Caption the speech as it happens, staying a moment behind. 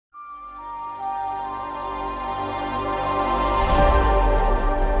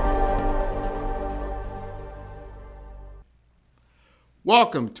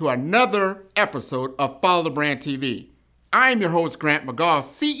Welcome to another episode of Follow the Brand TV. I am your host, Grant McGaugh,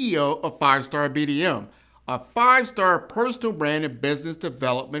 CEO of 5-Star BDM, a 5-star personal brand and business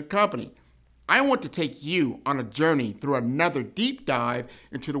development company. I want to take you on a journey through another deep dive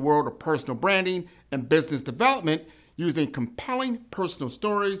into the world of personal branding and business development using compelling personal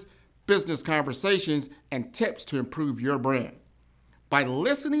stories, business conversations, and tips to improve your brand. By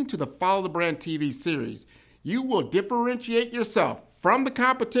listening to the Follow the Brand TV series, you will differentiate yourself from the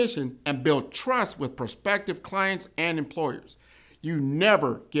competition and build trust with prospective clients and employers. You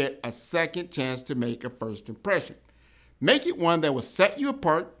never get a second chance to make a first impression. Make it one that will set you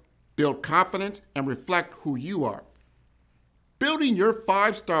apart, build confidence, and reflect who you are. Building your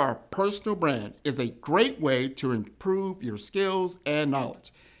 5-star personal brand is a great way to improve your skills and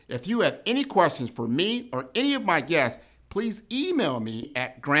knowledge. If you have any questions for me or any of my guests, please email me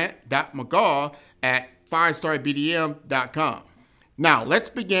at grant.mcgaugh@5starbdm.com. Now, let's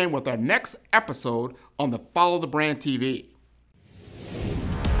begin with our next episode on the Follow the Brand TV.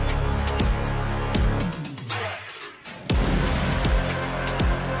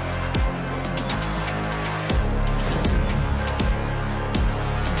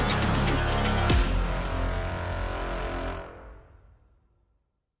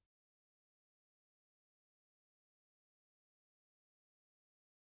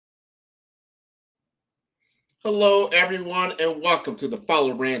 Hello, everyone, and welcome to the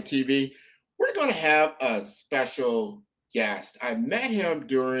Follow Brand TV. We're going to have a special guest. I met him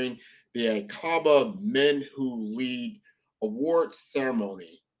during the ICABA Men Who Lead Award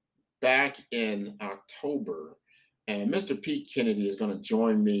ceremony back in October, and Mr. Pete Kennedy is going to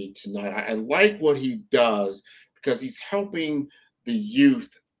join me tonight. I like what he does because he's helping the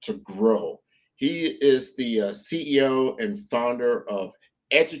youth to grow. He is the CEO and founder of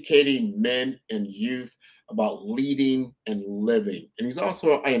Educating Men and Youth about leading and living. And he's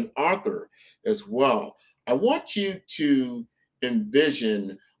also an author as well. I want you to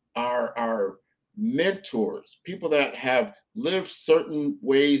envision our mentors, people that have lived certain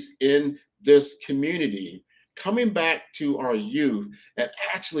ways in this community, coming back to our youth and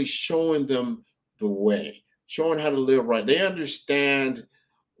actually showing them the way, showing how to live right. They understand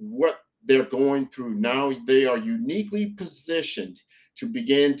what they're going through now. They are uniquely positioned to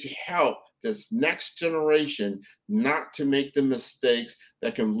begin to help this next generation not to make the mistakes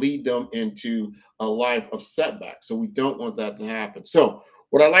that can lead them into a life of setback. So we don't want that to happen. So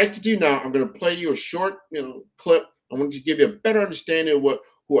what I like to do now, I'm going to play you a short clip. I want to give you a better understanding of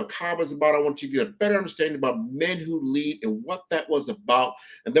who ICABA is about. I want you to get a better understanding about Men Who Lead and what that was about.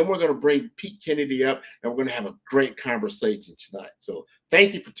 And then we're going to bring Pete Kennedy up and we're going to have a great conversation tonight. So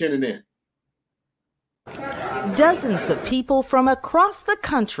thank you for tuning in. Dozens of people from across the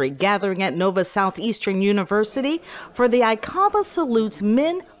country gathering at Nova Southeastern University for the ICABA Salutes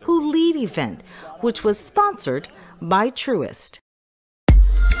Men Who Lead event, which was sponsored by Truist.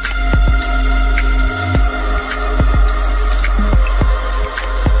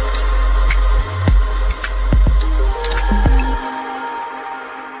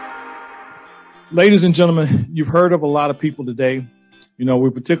 Ladies and gentlemen, you've heard of a lot of people today. You know,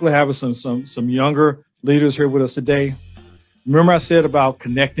 we're particularly having some younger leaders here with us today. Remember I said about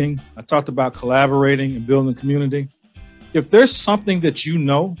connecting? I talked about collaborating and building a community. If there's something that you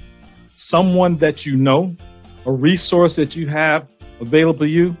know, someone that you know, a resource that you have available to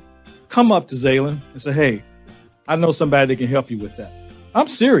you, come up to Zaylin and say, hey, I know somebody that can help you with that. I'm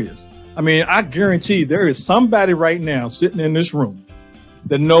serious. I mean, I guarantee there is somebody right now sitting in this room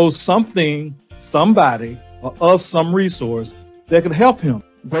that knows something, somebody, or of some resource that could help him.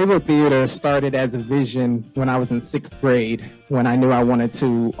 Braveheart Theater started as a vision when I was in 6th grade, when I knew I wanted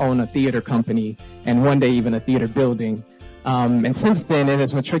to own a theater company and one day even a theater building. And since then, it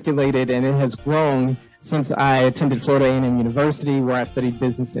has matriculated and it has grown since I attended Florida A&M University, where I studied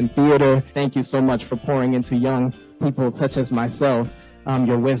business and theater. Thank you so much for pouring into young people such as myself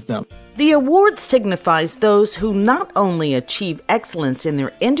your wisdom. The award signifies those who not only achieve excellence in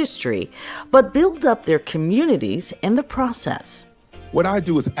their industry, but build up their communities in the process. What I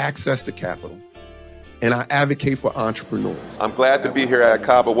do is access to capital, and I advocate for entrepreneurs. I'm glad to be here at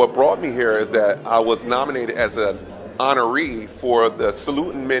ICABA. What brought me here is that I was nominated as an honoree for the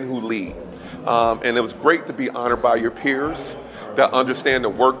Saluting Men Who Lead. And it was great to be honored by your peers that understand the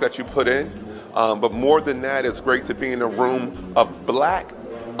work that you put in. But more than that, it's great to be in a room of Black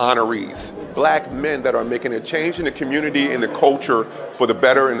honorees, Black men that are making a change in the community and the culture for the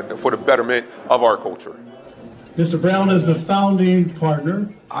better and for the betterment of our culture. Mr. Brown is the founding partner.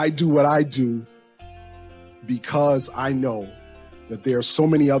 I do what I do because I know that there are so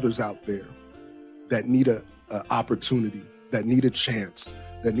many others out there that need an opportunity that need a chance,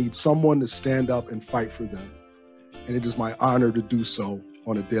 that need someone to stand up and fight for them. And it is my honor to do so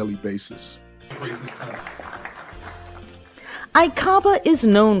on a daily basis. ICABA is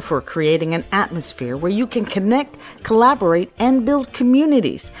known for creating an atmosphere where you can connect, collaborate, and build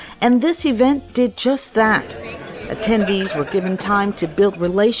communities. And this event did just that. Attendees were given time to build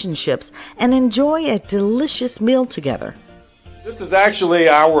relationships and enjoy a delicious meal together. This is actually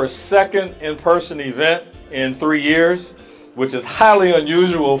our second in-person event in 3 years, which is highly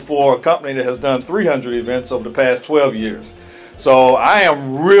unusual for a company that has done 300 events over the past 12 years. So I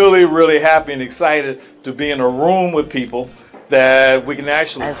am really, really happy and excited to be in a room with people that we can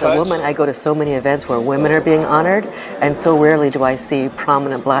actually touch. As a woman, I go to so many events where women are being honored, and so rarely do I see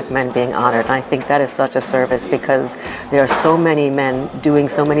prominent black men being honored. And I think that is such a service because there are so many men doing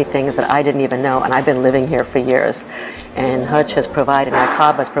so many things that I didn't even know, and I've been living here for years. And Hutch has provided,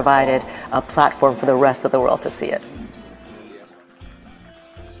 ICABA has provided a platform for the rest of the world to see it.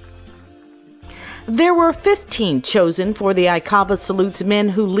 There were 15 chosen for the ICABA Salutes Men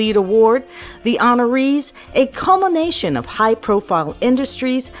Who Lead Award. The honorees, a culmination of high-profile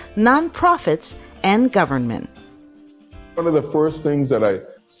industries, nonprofits, and government. One of the first things that I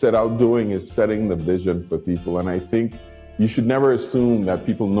set out doing is setting the vision for people. And I think you should never assume that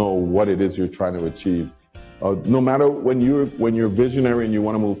people know what it is you're trying to achieve. No matter when you're visionary and you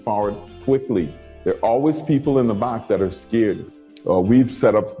want to move forward quickly, there are always people in the back that are scared. We've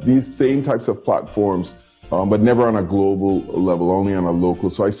set up these same types of platforms, but never on a global level, only on a local.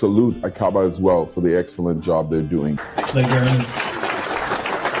 So I salute ICABA as well for the excellent job they're doing. Thank you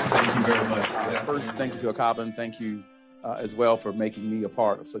very much. First, thank you to ICABA, and thank you as well for making me a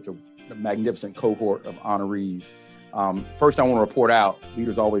part of such a magnificent cohort of honorees. First, I want to report out,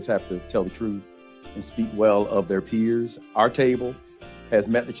 leaders always have to tell the truth and speak well of their peers. Our table has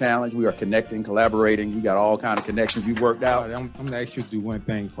met the challenge. We are connecting, collaborating. We got all kinds of connections we worked out. I'm going to ask you to do one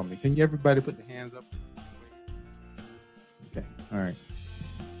thing for me. Can you everybody put their hands up? Okay, all right.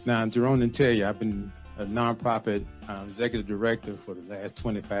 Now, Jerome didn't tell you, I've been a nonprofit executive director for the last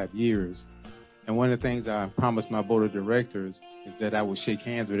 25 years. And one of the things I promised my board of directors is that I would shake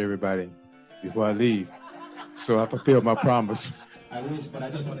hands with everybody before I leave. So I fulfilled my promise. I wish, but I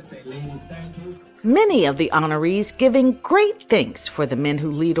just want to say, ladies, thank you. Many of the honorees giving great thanks for the Men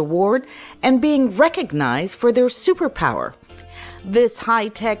Who Lead Award and being recognized for their superpower. This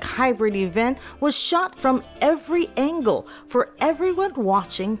high-tech hybrid event was shot from every angle for everyone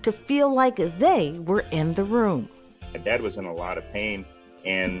watching to feel like they were in the room. My dad was in a lot of pain,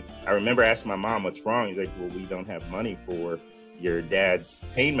 and I remember asking my mom, what's wrong? He's like, well, we don't have money for your dad's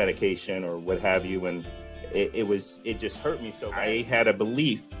pain medication or what have you, and it just hurt me. So I had a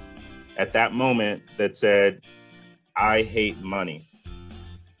belief at that moment that said, I hate money.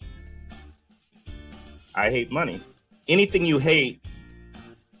 I hate money. Anything you hate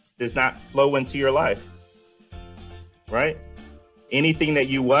does not flow into your life, right? Anything that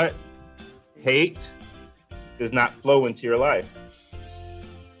you hate does not flow into your life.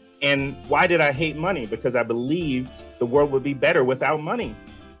 And why did I hate money? Because I believed the world would be better without money.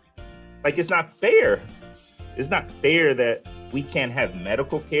 Like, it's not fair. It's not fair that we can't have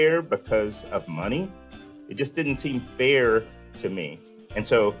medical care because of money. It just didn't seem fair to me. And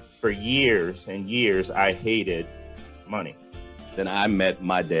so for years and years, I hated money. Then I met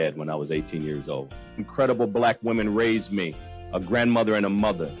my dad when I was 18 years old. Incredible black women raised me, a grandmother and a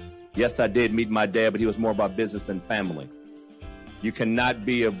mother. Yes, I did meet my dad, but he was more about business and family. You cannot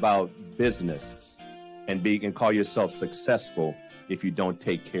be about business and call yourself successful if you don't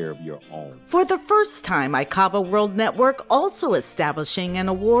take care of your own. For the first time, ICABA World Network also establishing an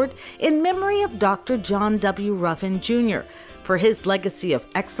award in memory of Dr. John W. Ruffin Jr. for his legacy of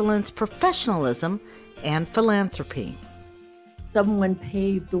excellence, professionalism, and philanthropy. Someone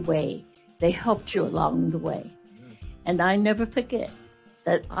paved the way. They helped you along the way. And I never forget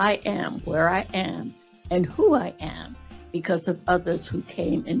that I am where I am and who I am because of others who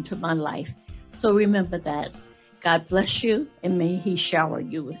came into my life. So remember that. God bless you, and may he shower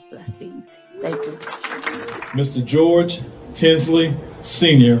you with blessings. Thank you. Mr. George Tinsley,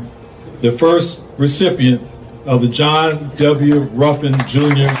 Sr., the first recipient of the John W. Ruffin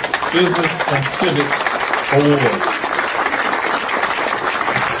Jr. Business and Civic Award.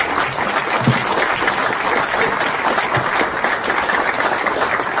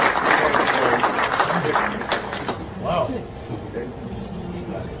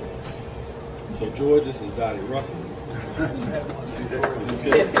 George, this is Dottie Ruffin.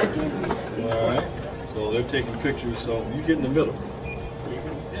 All right. So they're taking pictures. So you get in the middle.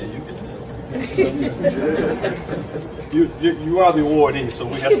 Yeah, you get. You are the awardee, so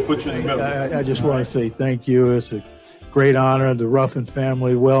we have to put you in the middle. I just want to say thank you. It's a great honor. The Ruffin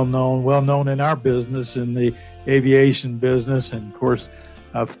family, well known in our business, in the aviation business. And of course,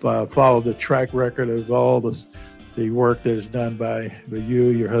 I've followed the track record of all the work that is done by you,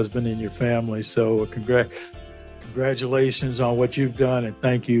 your husband, and your family. So congratulations on what you've done, and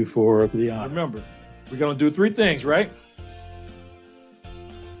thank you for the honor. Remember, we're going to do 3 things, right?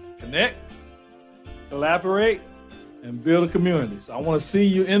 Connect, collaborate, and build a community. So I want to see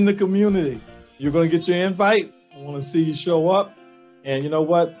you in the community. You're going to get your invite. I want to see you show up. And you know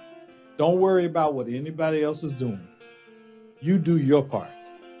what? Don't worry about what anybody else is doing. You do your part.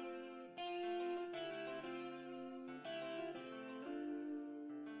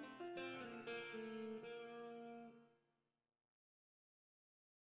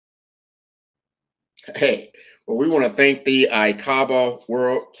 Hey, well, we want to thank the ICABA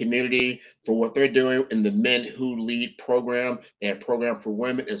World community for what they're doing in the Men Who Lead program. They had a program for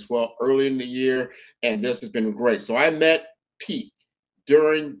women as well early in the year, and this has been great. So I met Pete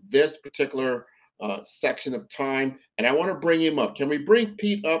during this particular section of time, and I want to bring him up. Can we bring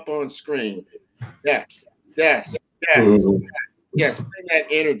Pete up on screen? Yes, yes, yes, yes. Bring that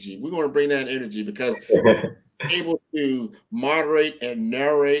energy. We want to bring that energy because able to moderate and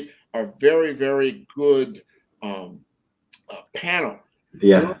narrate a very, very good panel.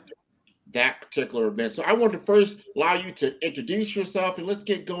 Yeah. That particular event. So I want to first allow you to introduce yourself, and let's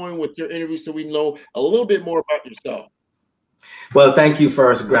get going with your interview so we know a little bit more about yourself. Well, thank you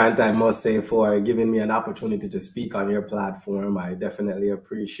first, Grant, I must say, for giving me an opportunity to speak on your platform. I definitely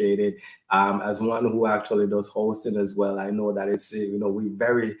appreciate it. As one who actually does hosting as well, I know that it's, we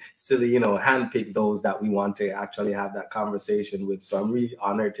very silly, handpick those that we want to actually have that conversation with. So I'm really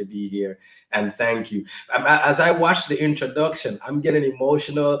honored to be here. And thank you. As I watched the introduction, I'm getting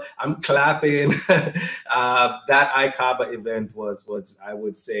emotional. I'm clapping. That ICABA event was I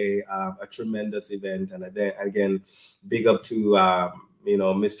would say, a tremendous event. And then again, big up to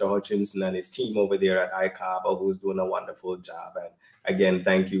Mr. Hutchinson and his team over there at ICABA, who's doing a wonderful job. And again,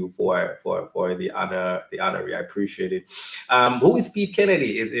 thank you for the honor. I appreciate it. Who is Pete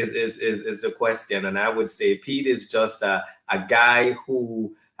Kennedy is the question. And I would say Pete is just a guy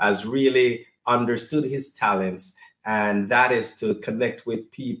who has really understood his talents, and that is to connect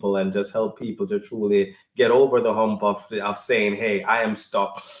with people and just help people to truly get over the hump of saying, hey, I am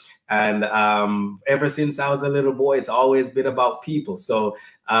stuck. And ever since I was a little boy, it's always been about people. So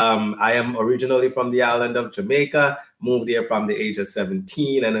I am originally from the island of Jamaica, moved here from the age of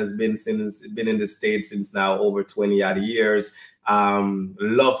 17, and has been in the States since now over 20 odd years.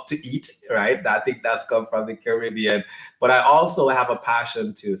 Love to eat, right? I think that's come from the Caribbean. But I also have a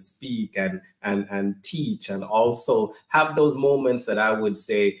passion to speak and teach, and also have those moments that I would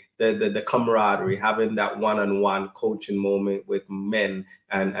say the camaraderie, having that one-on-one coaching moment with men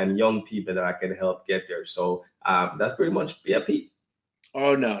and young people that I can help get there. So that's pretty much Pete.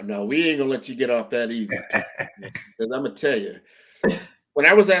 Oh, no, we ain't gonna let you get off that easy. Because I'm gonna tell you, when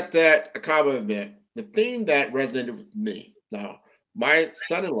I was at that ICABA event, the thing that resonated with me. Now, my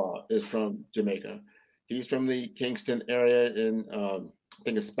son-in-law is from Jamaica. He's from the Kingston area in, I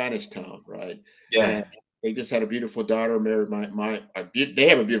think it's Spanish Town, right? Yeah. And they just had a beautiful daughter. Married they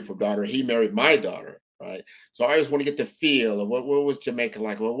have a beautiful daughter. He married my daughter, right? So I always want to get the feel of what was Jamaica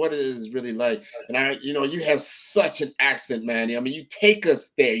like? Well, what is it really like? And you have such an accent, man. I mean, you take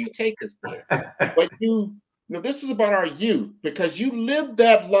us there. But this is about our youth, because you live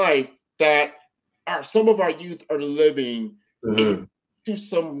that life that some of our youth are living into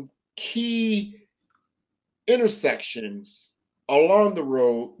some key intersections along the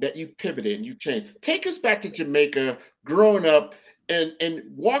road that you pivoted and you changed. Take us back to Jamaica, growing up, and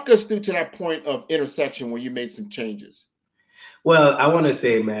walk us through to that point of intersection where you made some changes. Well, I want to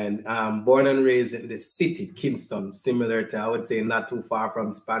say, man, born and raised in the city, Kingston, similar to, I would say, not too far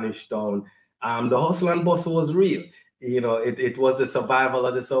from Spanish Town. The hustle and bustle was real. It was the survival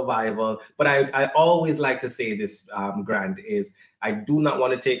of the survival. But I always like to say this, Grant, is I do not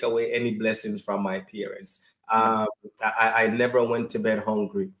want to take away any blessings from my parents. I never went to bed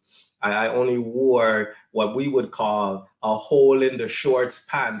hungry. I only wore what we would call a hole in the shorts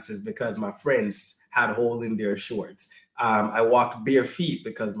pants, is because my friends had a hole in their shorts. I walked bare feet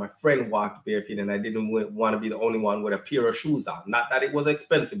because my friend walked bare feet, and I didn't want to be the only one with a pair of shoes on. Not that it was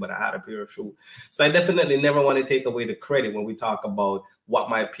expensive, but I had a pair of shoes. So I definitely never want to take away the credit when we talk about what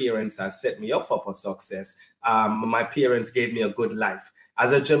my parents have set me up for success. My parents gave me a good life.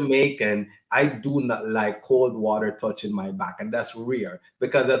 As a Jamaican, I do not like cold water touching my back, and that's rare,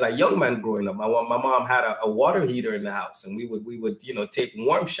 because as a young man growing up, my mom had a water heater in the house, and we would take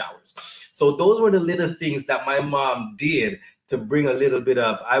warm showers. So those were the little things that my mom did to bring a little bit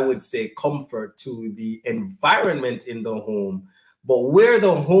of, I would say, comfort to the environment in the home. But where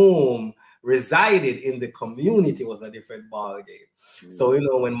the home resided in the community was a different ballgame. So, you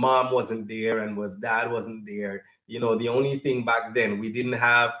know, when mom wasn't there and dad wasn't there, you know, the only thing back then, we didn't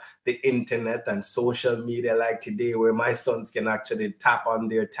have the internet and social media like today, where my sons can actually tap on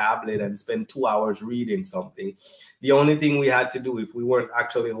their tablet and spend 2 hours reading something. The only thing we had to do, if we weren't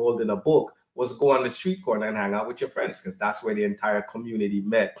actually holding a book, was go on the street corner and hang out with your friends, because that's where the entire community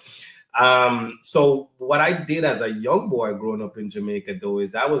met. So what I did as a young boy growing up in Jamaica, though,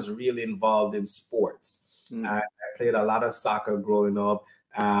 is I was really involved in sports. I played a lot of soccer growing up,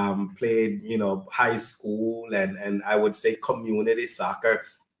 played, you know, high school and I would say community soccer.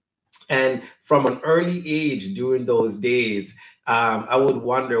 And from an early age during those days, I would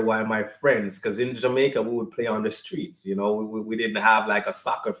wonder why my friends, because in Jamaica, we would play on the streets. You know, we didn't have like a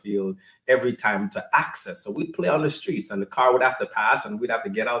soccer field every time to access. So we'd play on the streets and the car would have to pass and we'd have to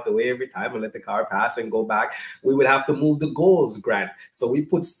get out the way every time and let the car pass and go back. We would have to move the goals, Grant. So we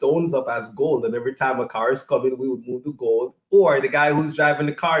put stones up as goal, and every time a car is coming, we would move the goal. Or the guy who's driving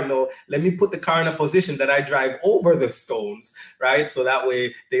the car, no, let me put the car in a position that I drive over the stones, right? So that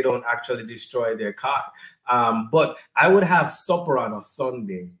way they don't actually destroy their car. But I would have supper on a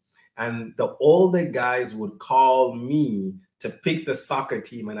Sunday, and the older guys would call me to pick the soccer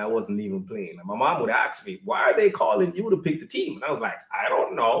team, and I wasn't even playing. And my mom would ask me, why are they calling you to pick the team? And I was like, I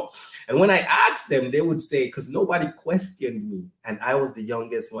don't know. And when I asked them, they would say, because nobody questioned me, and I was the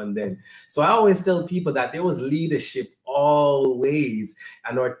youngest one then. So I always tell people that there was leadership always,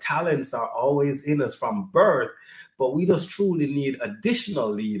 and our talents are always in us from birth, but we just truly need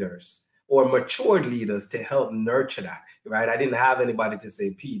additional leaders or matured leaders to help nurture that, right? I didn't have anybody to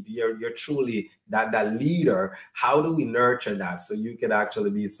say, Pete, you're truly that leader. How do we nurture that so you can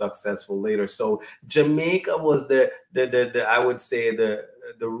actually be successful later? So Jamaica was the I would say the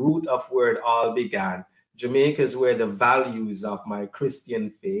root of where it all began. Jamaica is where the values of my Christian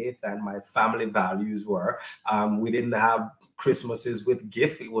faith and my family values were. We didn't have Christmases with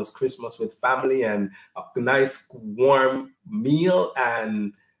gift. It was Christmas with family and a nice warm meal,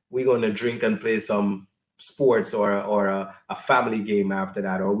 and we're going to drink and play some sports or a family game after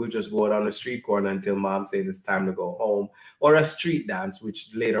that, or we'll just go out on the street corner until mom said it's time to go home, or a street dance, which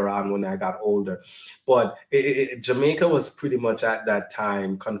later on when I got older. But Jamaica was pretty much at that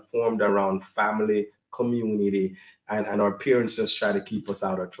time conformed around family, community, and our parents just try to keep us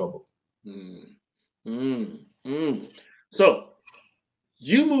out of trouble. So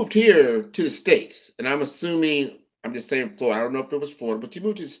you moved here to the States, and I'm assuming, I'm just saying Florida. I don't know if it was Florida, but you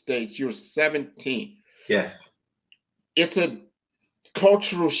moved to the States. You were 17. Yes. It's a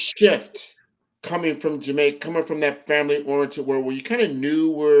cultural shift coming from Jamaica, coming from that family oriented world where you kind of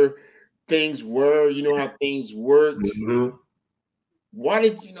knew where things were, you know how things worked. Why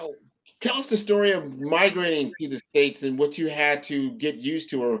did you know? Tell us the story of migrating to the States and what you had to get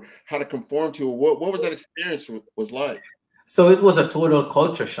used to, or how to conform to, or what was that experience was like? So it was a total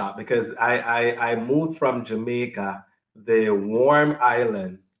culture shock, because I moved from Jamaica, the warm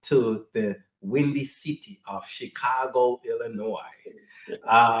island, to the windy city of Chicago,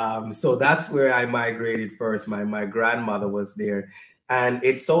 Illinois. So that's where I migrated first. My grandmother was there. And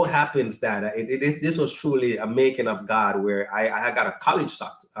it so happens that this was truly a making of God, where I got a college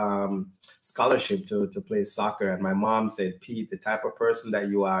scholarship to play soccer. And my mom said, Pete, the type of person that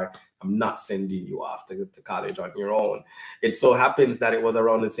you are, I'm not sending you off to college on your own. It so happens that it was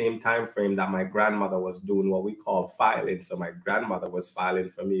around the same time frame that my grandmother was doing what we call filing. So my grandmother was filing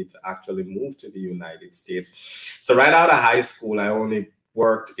for me to actually move to the United States. So right out of high school, I only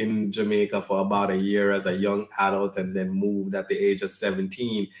worked in Jamaica for about a year as a young adult, and then moved at the age of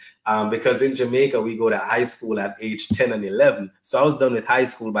 17. Because in Jamaica, we go to high school at age 10 and 11. So I was done with high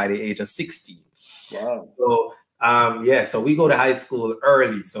school by the age of 16. Wow. So yeah, so we go to high school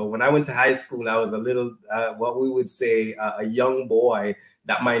early. So when I went to high school, I was a little, what we would say, a young boy,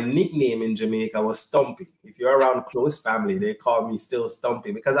 that my nickname in Jamaica was Stumpy. If you're around close family, they call me still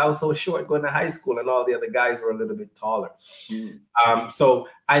Stumpy, because I was so short going to high school and all the other guys were a little bit taller. So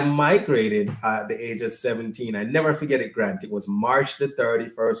I migrated at the age of 17. I never forget it, Grant. It was March the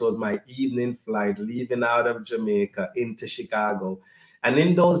 31st was my evening flight leaving out of Jamaica into Chicago. And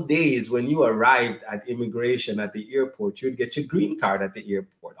in those days, when you arrived at immigration at the airport, you'd get your green card at the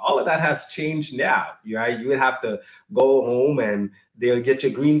airport. All of that has changed now, right? You would have to go home and they'll get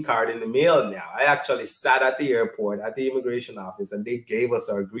your green card in the mail now. I actually sat at the airport at the immigration office, and they gave us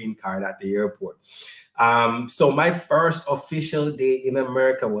our green card at the airport. So my first official day in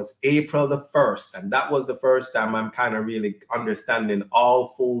America was April the 1st. And that was the first time I'm kind of really understanding All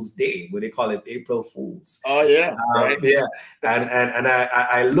Fools Day, what they call it, April Fools. Oh, yeah. Right. Yeah. And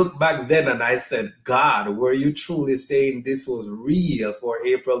I looked back then and I said, God, were you truly saying this was real for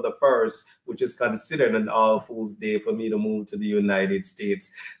April the 1st, which is considered an All Fools Day for me to move to the United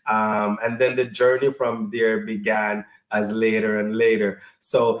States? And then the journey from there began as later and later.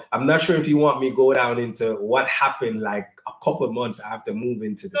 So I'm not sure if you want me to go down into what happened like a couple of months after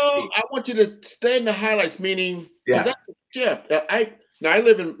moving to the States. I want you to stay in the highlights, meaning Yeah. that's a shift. Now I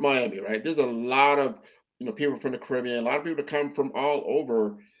live in Miami, right? There's a lot of people from the Caribbean, a lot of people that come from all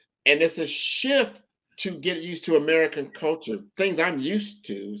over, and it's a shift to get used to American culture. Things I'm used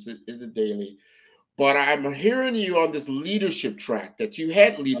to is the daily. But I'm hearing you on this leadership track, that you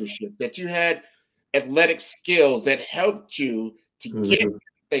had leadership, that you had athletic skills that helped you to get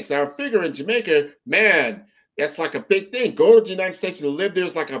things. I figure in Jamaica, man, that's like a big thing. Go to the United States and live there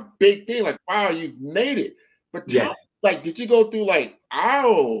is like a big thing. Like, wow, you've made it. But like, did you go through like,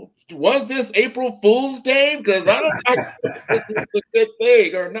 oh, was this April Fool's Day? Because I don't know if it's a good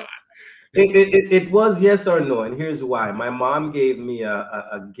thing or not. It was yes or no, and here's why. My mom gave me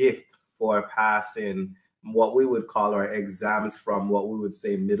a gift for passing what we would call our exams from what we would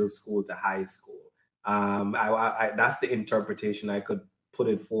say middle school to high school. That's the interpretation I could put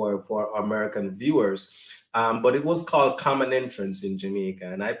it for American viewers. But it was called Common Entrance in Jamaica,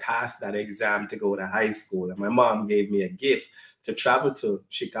 and I passed that exam to go to high school, and my mom gave me a gift to travel to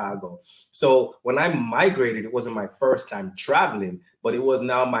Chicago. So when I migrated, it wasn't my first time traveling, but it was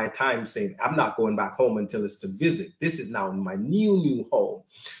now my time saying, I'm not going back home until it's to visit. This is now my new home.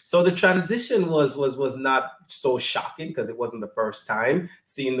 So the transition was not so shocking because it wasn't the first time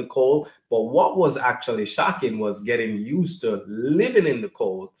seeing the cold. But what was actually shocking was getting used to living in the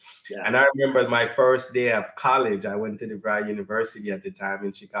cold. Yeah. And I remember my first day of college, I went to DeVry University at the time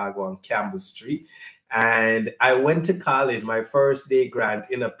in Chicago on Campbell Street. And I went to college, my first day, Grant,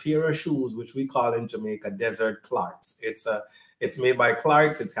 in a pair of shoes, which we call in Jamaica, Desert Clarks. It's made by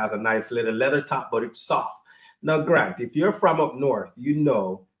Clarks. It has a nice little leather top, but it's soft. Now, Grant, if you're from up north, you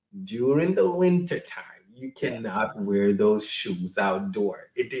know, during the winter time, you cannot wear those shoes outdoor.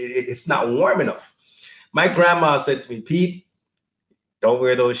 It's not warm enough. My grandma said to me, Pete, don't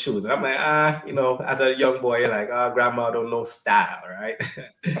wear those shoes. And I'm like, as a young boy, you're like, grandma don't know style, right?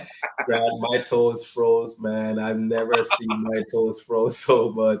 My toes froze, man. I've never seen my toes froze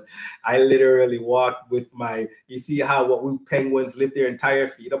so much. I literally walked with you see how we penguins lift their entire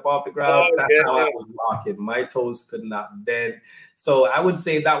feet up off the ground? That's how I was walking. My toes could not bend. So I would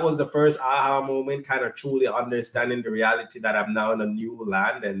say that was the first aha moment, kind of truly understanding the reality that I'm now in a new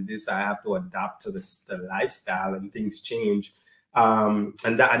land, and this I have to adapt to the lifestyle, and things change. And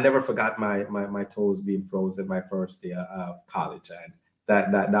that I never forgot my toes being frozen my first day of college, and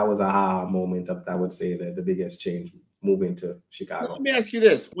that was a aha moment of, I would say, the biggest change moving to Chicago. Let me ask you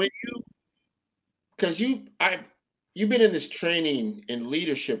this: because you've been in this training and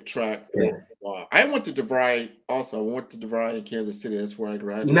leadership track for a while. I went to DeVry also. I went to DeVry in Kansas City. That's where I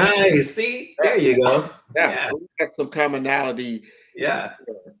graduated. Nice. See, there you go. Yeah. We got some commonality. Yeah.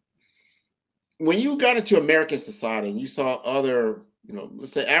 When you got into American society and you saw other,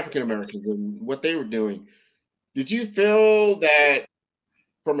 let's say African Americans and what they were doing, did you feel that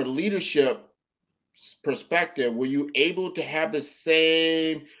from a leadership perspective, were you able to have the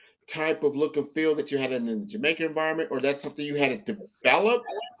same type of look and feel that you had in the Jamaican environment, or that's something you had to develop?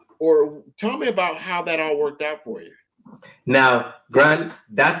 Or tell me about how that all worked out for you. Now, Grant,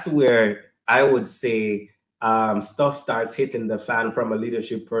 that's where I would say stuff starts hitting the fan from a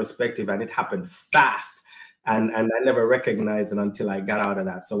leadership perspective, and it happened fast. And I never recognized it until I got out of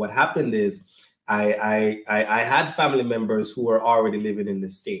that. So what happened is I had family members who were already living in the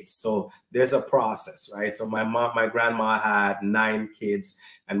States. So there's a process, right? So my grandma had 9 kids,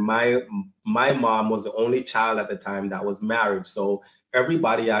 and my mom was the only child at the time that was married. So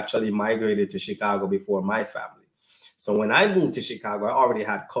everybody actually migrated to Chicago before my family. So when I moved to Chicago, I already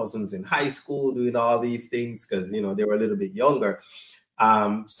had cousins in high school doing all these things because, they were a little bit younger.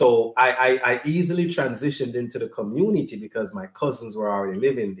 So I easily transitioned into the community because my cousins were already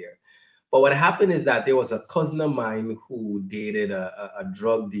living there. But what happened is that there was a cousin of mine who dated a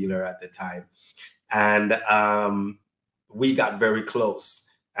drug dealer at the time. And we got very close.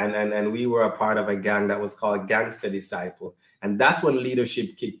 And we were a part of a gang that was called Gangster Disciple. And that's when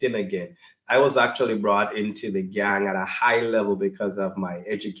leadership kicked in again. I was actually brought into the gang at a high level because of my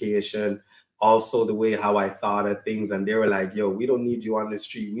education, also the way how I thought of things. And they were like, yo, we don't need you on the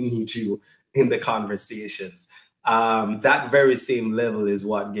street. We need you in the conversations. that very same level is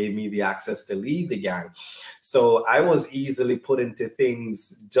what gave me the access to lead the gang. So I was easily put into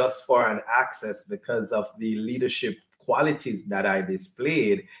things just for an access because of the leadership qualities that I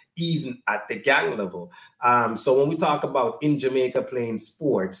displayed, even at the gang level. So when we talk about in Jamaica playing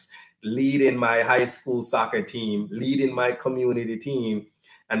sports, leading my high school soccer team, leading my community team,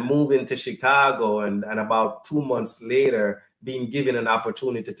 and moving to Chicago, and about 2 months later, being given an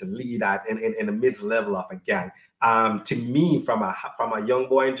opportunity to lead that in the mid-level of a gang. To me, from a young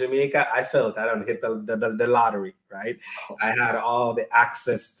boy in Jamaica, I felt I done hit the lottery, right? I had all the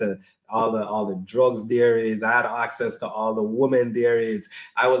access to all the drugs there is. I had access to all the women there is.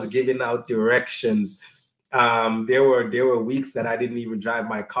 I was giving out directions. There were weeks that I didn't even drive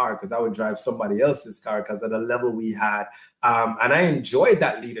my car because I would drive somebody else's car because of the level we had. And I enjoyed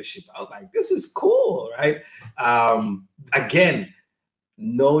that leadership. I was like, this is cool, right? Again,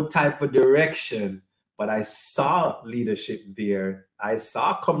 no type of direction, but I saw leadership there. I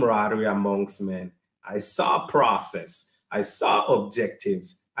saw camaraderie amongst men. I saw process. I saw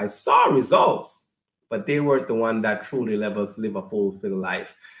objectives. I saw results, but they weren't the one that truly let us live a fulfilled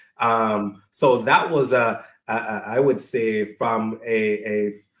life. So that was I would say from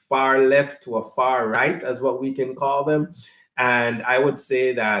a far left to a far right, as what we can call them. And I would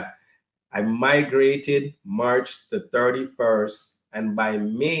say that I migrated March the 31st, and by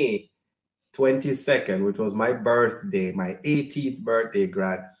May 22nd, which was my birthday, my 18th birthday,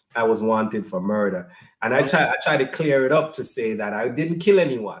 grad, I was wanted for murder. And I try to clear it up to say that I didn't kill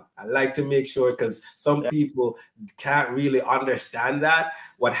anyone. I like to make sure, because some people can't really understand that.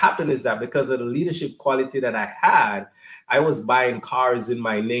 What happened is that because of the leadership quality that I had, I was buying cars in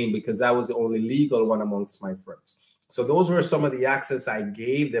my name because I was the only legal one amongst my friends. So those were some of the access I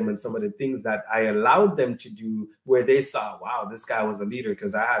gave them and some of the things that I allowed them to do, where they saw, wow, this guy was a leader,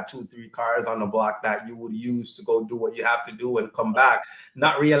 because I had 2-3 cars on the block that you would use to go do what you have to do and come back,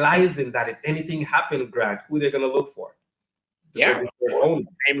 not realizing that if anything happened, Grant, who they're going to look for? Yeah. Name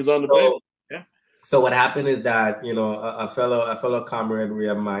is on the bill. Yeah. So what happened is that, you know, a fellow comrade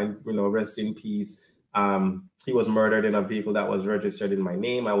of mine, you know, rest in peace. He was murdered in a vehicle that was registered in my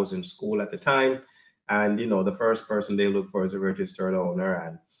name. I was in school at the time. And, you know, the first person they look for is a registered owner.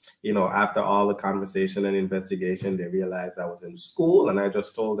 And, you know, after all the conversation and investigation, they realized I was in school. And I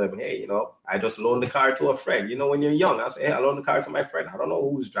just told them, hey, you know, I just loaned the car to a friend. You know, when you're young, I say, hey, I loaned the car to my friend. I don't know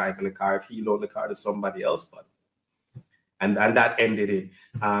who's driving the car, if he loaned the car to somebody else. But and that ended it.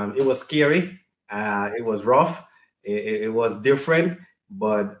 It was scary. It was rough. It was different.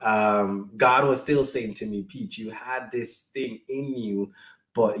 But God was still saying to me, Pete, you had this thing in you,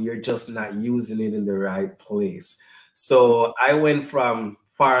 but you're just not using it in the right place. So I went from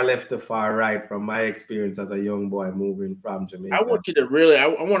far left to far right from my experience as a young boy moving from Jamaica. I want you to really, I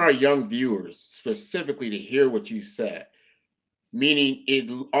want our young viewers specifically to hear what you said. Meaning, it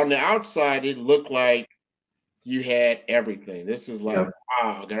on the outside, it looked like you had everything. This is like,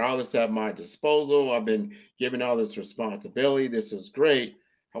 wow, I got all this at my disposal. I've been given all this responsibility. This is great.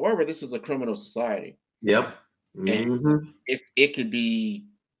 However, this is a criminal society. Yep. And it could be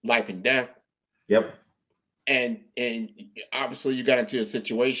life and death. Yep. And obviously you got into a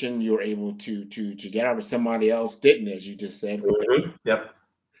situation you were able to get out of, somebody else didn't, as you just said. Yep.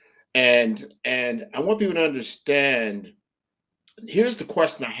 And I want people to understand. Here's the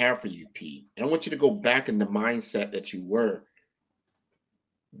question I have for you, Pete. And I want you to go back in the mindset that you were.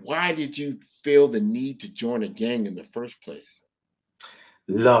 Why did you feel the need to join a gang in the first place?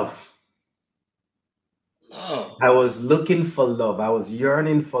 Love. I was looking for love. I was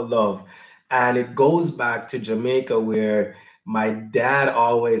yearning for love. And it goes back to Jamaica, where my dad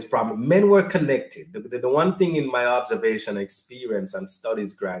always promised. Men were connected. The one thing in my observation, experience, and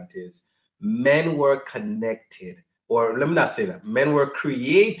studies, Grant, is men were connected. Or let me not say that. Men were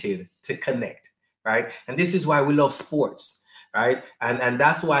created to connect, right? And this is why we love sports, right? And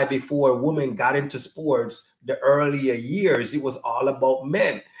that's why before women got into sports, the earlier years, it was all about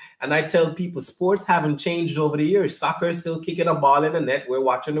men. And I tell people, sports haven't changed over the years. Soccer is still kicking a ball in the net. We're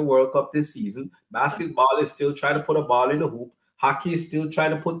watching the World Cup this season. Basketball is still trying to put a ball in the hoop. Hockey is still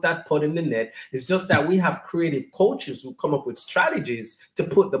trying to put that putt in the net. It's just that we have creative coaches who come up with strategies to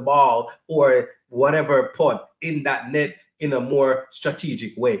put the ball or whatever putt in that net in a more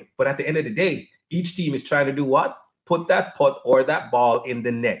strategic way. But at the end of the day, each team is trying to do what? Put that putt or that ball in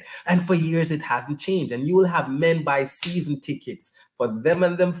the net. And for years, it hasn't changed. And you will have men buy season tickets for them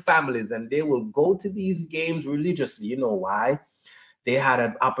and them families, and they will go to these games religiously. You know why? They had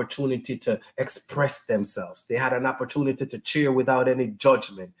an opportunity to express themselves. They had an opportunity to cheer without any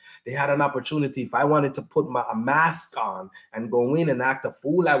judgment. They had an opportunity, if I wanted to put a mask on and go in and act a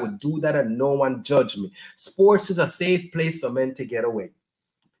fool, I would do that and no one judge me. Sports is a safe place for men to get away.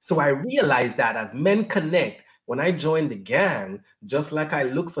 So I realized that as men connect, when I joined the gang, just like I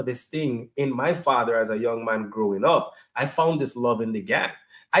looked for this thing in my father as a young man growing up, I found this love in the gang.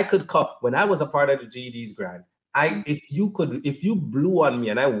 I could come, when I was a part of the GD's grant, if you blew on me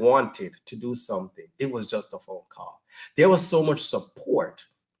and I wanted to do something, it was just a phone call. There was so much support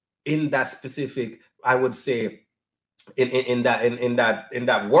in that specific, I would say, in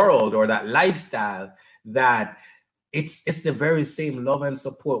that world or that lifestyle, that it's the very same love and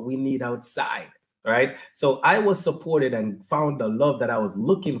support we need outside, right? So I was supported and found the love that I was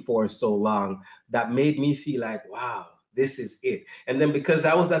looking for so long that made me feel like, wow, this is it. And then because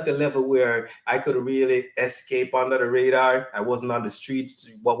I was at the level where I could really escape under the radar, I wasn't on the streets,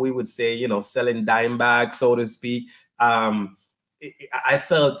 what we would say, you know, selling dime bags, so to speak. I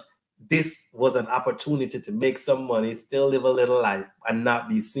felt this was an opportunity to make some money, still live a little life and not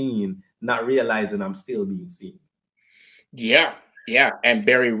be seen, not realizing I'm still being seen. Yeah, and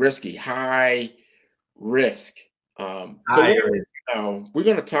very risky, high risk. High risk. We're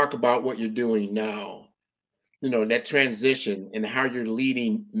going to talk about what you're doing now, you know, that transition and how you're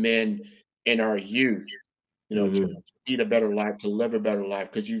leading men in our youth, you know, to lead a better life, to live a better life,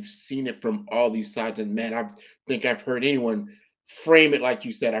 because you've seen it from all these sides. And man, I think I've heard anyone frame it like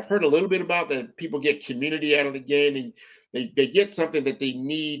you said. I've heard a little bit about that people get community out of the game, and they get something that they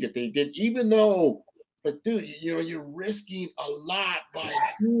need, that they did, even though, but dude, you know, you're risking a lot by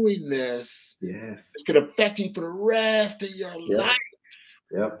doing this. Yes. It could affect you for the rest of your life.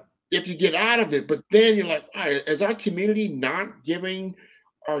 Yep. If you get out of it. But then you're like, all right, is our community not giving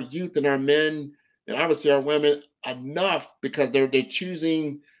our youth and our men and obviously our women enough, because they're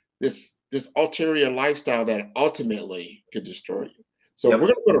choosing this ulterior lifestyle that ultimately could destroy you. So we're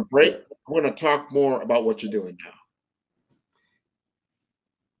going to go to break. We're going to talk more about what you're doing now.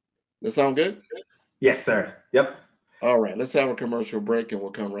 That sound good? Yes, sir. Yep. All right, let's have a commercial break and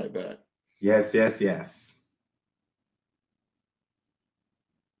we'll come right back. Yes, yes, yes.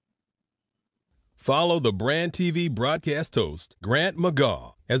 Follow the Brand TV broadcast host, Grant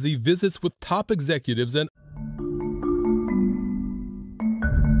McGaw, as he visits with top executives and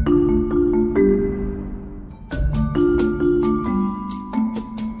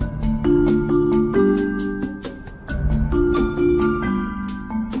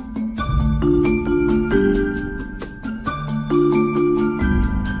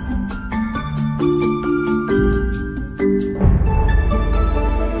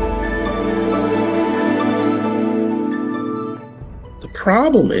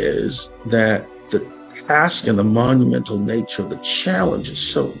problem is that the task and the monumental nature of the challenge is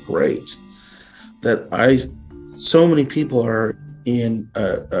so great that so many people are in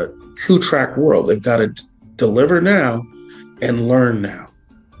a two-track world. They've got to deliver now and learn now.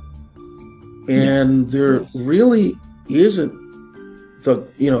 And there really isn't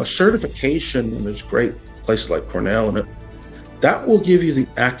a certification, and there's great places like Cornell, and that will give you the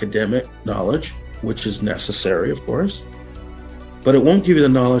academic knowledge, which is necessary, of course. But it won't give you the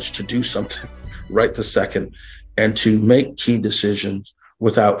knowledge to do something right this second and to make key decisions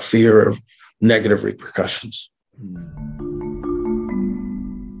without fear of negative repercussions.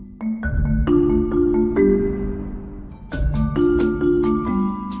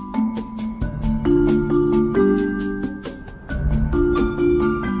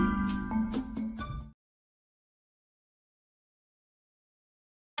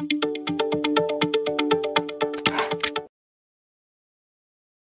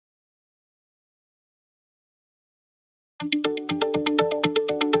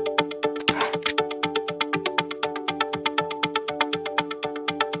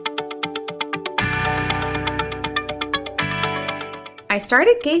 I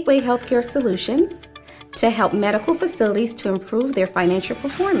started Gateway Healthcare Solutions to help medical facilities to improve their financial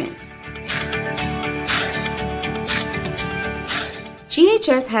performance.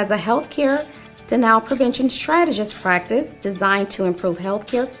 GHS has a healthcare denial prevention strategist practice designed to improve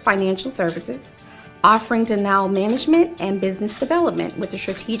healthcare financial services, offering denial management and business development with a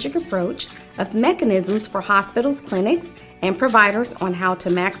strategic approach of mechanisms for hospitals, clinics, and providers on how to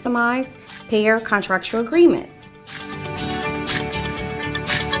maximize payer contractual agreements.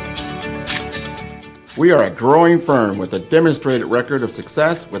 We are a growing firm with a demonstrated record of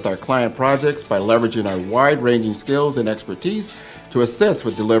success with our client projects by leveraging our wide-ranging skills and expertise to assist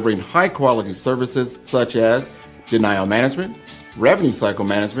with delivering high-quality services such as denial management, revenue cycle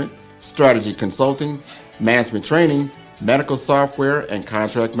management, strategy consulting, management training, medical software, and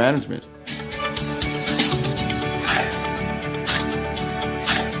contract management.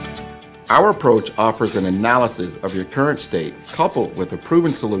 Our approach offers an analysis of your current state coupled with a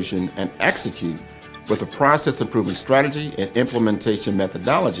proven solution and execute with a process improvement strategy and implementation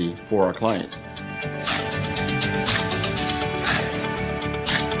methodology for our clients.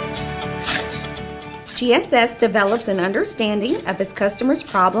 GSS develops an understanding of its customers'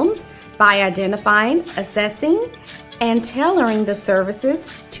 problems by identifying, assessing, and tailoring the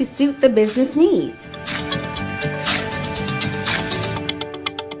services to suit the business needs.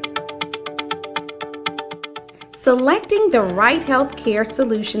 Selecting the right healthcare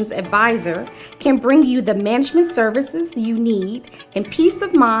solutions advisor can bring you the management services you need and peace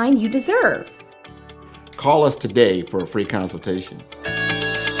of mind you deserve. Call us today for a free consultation.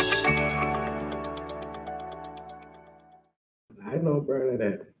 I know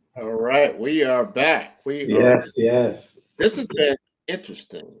Bernadette. All right, we are back. Yes. This has been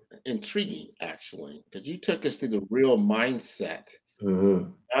interesting, intriguing, actually, because you took us to the real mindset.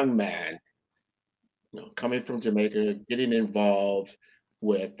 Young man, coming from Jamaica, getting involved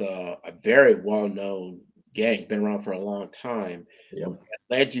with a very well-known gang, been around for a long time. Yep.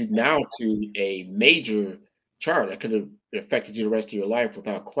 That led you now to a major charge that could have affected you the rest of your life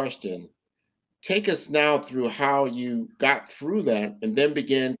without question. Take us now through how you got through that and then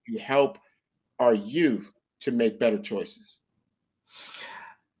begin to help our youth to make better choices.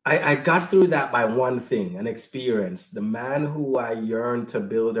 I got through that by one thing, an experience. The man who I yearned to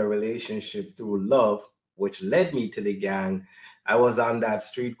build a relationship through love, which led me to the gang. I was on that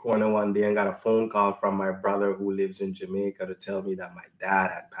street corner one day and got a phone call from my brother who lives in Jamaica to tell me that my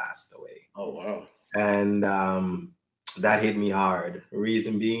dad had passed away. Oh, wow. And that hit me hard.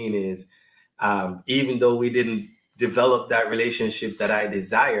 Reason being is, even though we didn't develop that relationship that I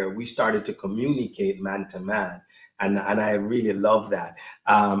desire, we started to communicate man to man. And I really love that.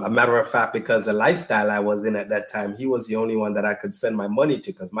 A matter of fact, because the lifestyle I was in at that time, he was the only one that I could send my money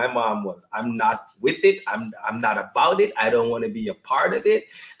to, because my mom was, I'm not with it. I'm not about it. I don't want to be a part of it.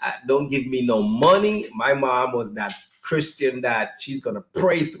 Don't give me no money. My mom was that Christian that she's going to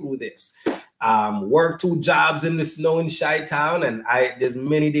pray through this. Work 2 jobs in the snow in Chi-Town. And there's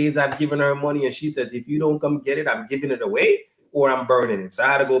many days I've given her money and she says, if you don't come get it, I'm giving it away or I'm burning it. So I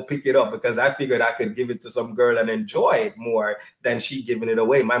had to go pick it up because I figured I could give it to some girl and enjoy it more than she giving it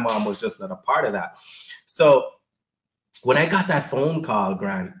away. My mom was just not a part of that. So when I got that phone call,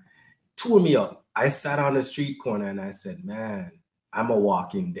 Grant, tore me up. I sat on the street corner and I said, man, I'm a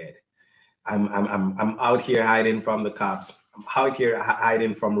walking dead. I'm out here hiding from the cops. I'm out here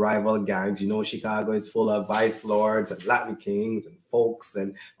hiding from rival gangs. You know, Chicago is full of vice lords and Latin kings and folks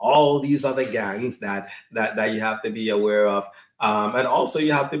and all these other gangs that you have to be aware of. And also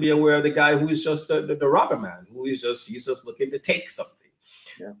you have to be aware of the guy who is just the robber man, he's just looking to take something.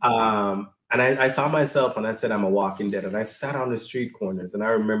 Yeah. And I saw myself and I said, I'm a walking dead. And I sat on the street corners and I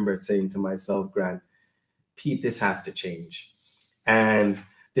remember saying to myself, Grant, Pete, this has to change. And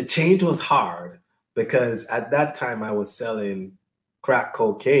the change was hard because at that time I was selling crack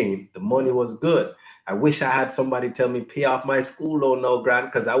cocaine. The money was good. I wish I had somebody tell me pay off my school loan now, Grant,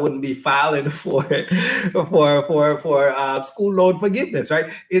 because I wouldn't be filing for school loan forgiveness,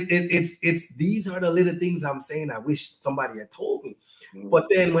 right? It's these are the little things I'm saying I wish somebody had told me. But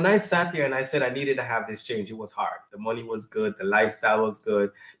then when I sat there and I said I needed to have this change, it was hard. The money was good, the lifestyle was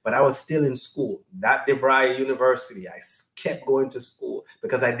good, but I was still in school. That DeVry University, I kept going to school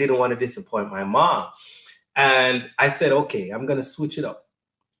because I didn't want to disappoint my mom. And I said, okay, I'm going to switch it up.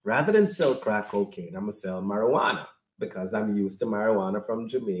 Rather than sell crack cocaine, I'm going to sell marijuana because I'm used to marijuana from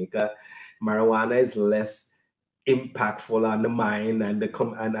Jamaica. Marijuana is less impactful on the mind and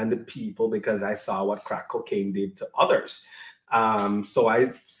the people because I saw what crack cocaine did to others. So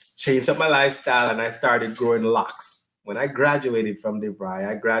I changed up my lifestyle and I started growing locks. When I graduated from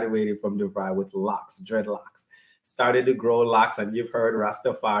DeVry, with locks, dreadlocks. Started to grow locks, and you've heard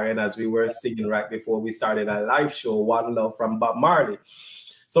Rastafarian as we were singing right before we started our live show, One Love from Bob Marley.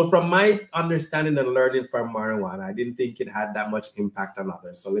 So from my understanding and learning from marijuana, I didn't think it had that much impact on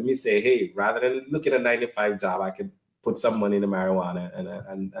others. So let me say, hey, rather than looking at a 9-to-5 job, I could put some money in the marijuana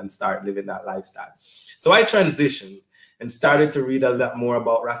and start living that lifestyle. So I transitioned and started to read a lot more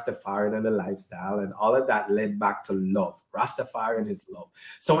about Rastafarian and the lifestyle, and all of that led back to love. Rastafarian is love.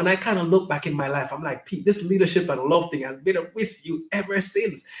 So when I kind of look back in my life, I'm like, Pete, this leadership and love thing has been with you ever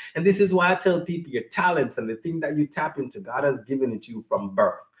since. And this is why I tell people your talents and the thing that you tap into, God has given it to you from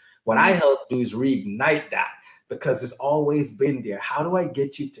birth. What I help do is reignite that because it's always been there. How do I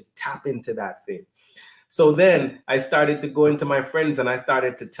get you to tap into that thing? So then I started to go into my friends and I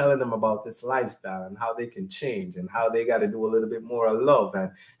started to telling them about this lifestyle and how they can change and how they got to do a little bit more of love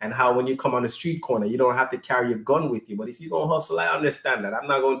and how when you come on the street corner, you don't have to carry a gun with you. But if you're going to hustle, I understand that. I'm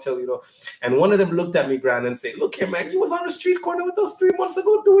not going to tell you, though. And one of them looked at me, Grant, and said, look here, man, you was on the street corner with us 3 months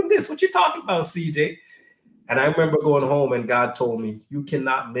ago doing this. What you talking about, CJ? And I remember going home and God told me, you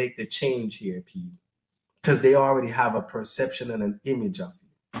cannot make the change here, Pete, because they already have a perception and an image of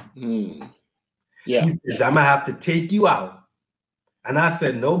you. Yeah. He says, I'm going to have to take you out. And I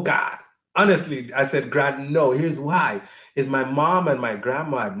said, no, God. Honestly, I said, Grant, no. Here's why. Is my mom and my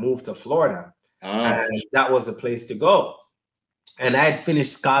grandma had moved to Florida. And that was the place to go. And I had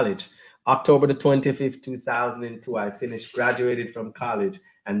finished college. October the 25th, 2002, I graduated from college.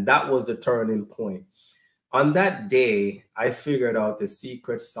 And that was the turning point. On that day, I figured out the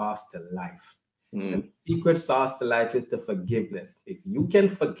secret sauce to life. And the secret sauce to life is the forgiveness. If you can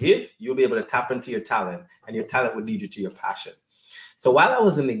forgive, you'll be able to tap into your talent, and your talent will lead you to your passion. So while I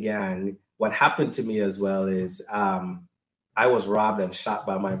was in the gang, what happened to me as well is I was robbed and shot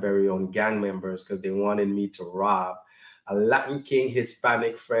by my very own gang members because they wanted me to rob a Latin King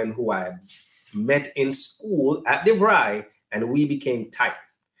Hispanic friend who I had met in school at DeVry, and we became tight.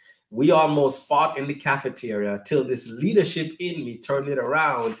 We almost fought in the cafeteria till this leadership in me turned it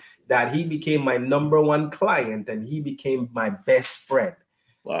around, that he became my #1 client and he became my best friend.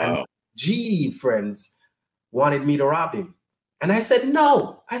 Wow. And GD friends wanted me to rob him. And I said,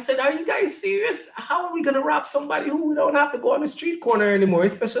 no. I said, are you guys serious? How are we going to rob somebody who we don't have to go on the street corner anymore,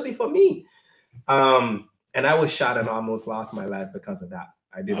 especially for me? And I was shot and almost lost my life because of that.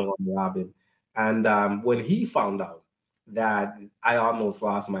 I didn't want to rob him. And when he found out that I almost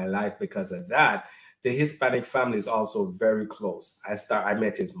lost my life because of that, the Hispanic family is also very close. I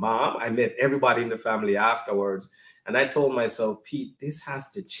met his mom. I met everybody in the family afterwards. And I told myself, Pete, this has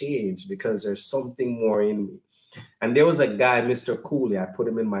to change because there's something more in me. And there was a guy, Mr. Cooley, I put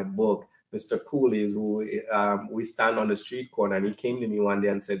him in my book. Mr. Cooley, who we stand on the street corner, and he came to me one day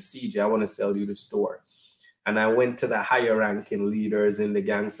and said, CJ, I want to sell you the store. And I went to the higher ranking leaders in the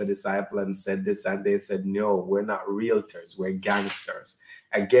Gangster Disciple and said this, and they said, no, we're not realtors, we're gangsters.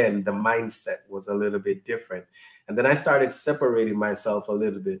 Again, the mindset was a little bit different. And then I started separating myself a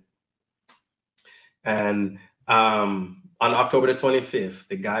little bit. And on October the 25th,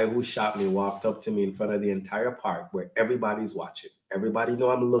 the guy who shot me walked up to me in front of the entire park where everybody's watching. Everybody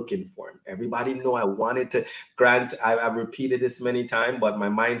know I'm looking for him. Everybody know I wanted to grant. I've repeated this many times, but my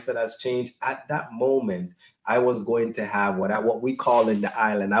mindset has changed. At that moment, I was going to have what we call in the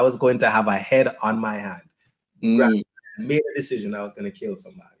island, I was going to have a head on my hand. Made a decision I was going to kill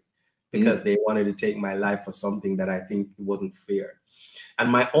somebody because they wanted to take my life for something that I think wasn't fair. And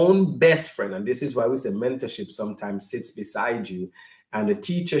my own best friend, and this is why we say mentorship sometimes sits beside you, and the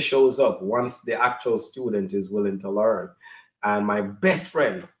teacher shows up once the actual student is willing to learn. And my best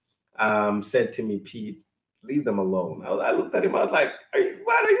friend said to me, Pete, leave them alone. I looked at him, I was like, are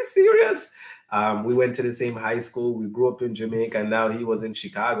you serious? We went to the same high school. We grew up in Jamaica, and now he was in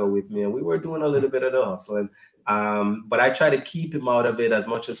Chicago with me, and we were doing a little bit of the hustle. But I tried to keep him out of it as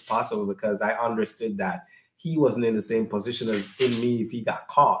much as possible because I understood that he wasn't in the same position as in me if he got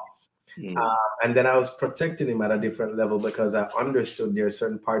caught. And then I was protecting him at a different level because I understood there are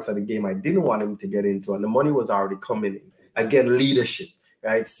certain parts of the game I didn't want him to get into, and the money was already coming in. Again, leadership,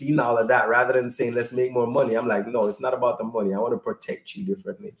 right? Seeing all of that rather than saying, let's make more money. I'm like, no, it's not about the money. I want to protect you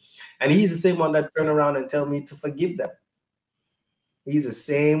differently. And he's the same one that turned around and tell me to forgive them. He's the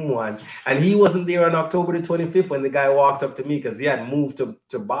same one. And he wasn't there on October the 25th when the guy walked up to me because he had moved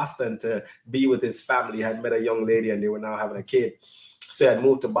to Boston to be with his family. He had met a young lady and they were now having a kid. So he had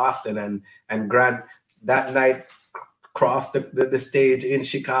moved to Boston, and Grant that night crossed the stage in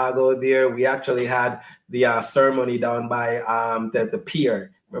Chicago there. We actually had the ceremony down by the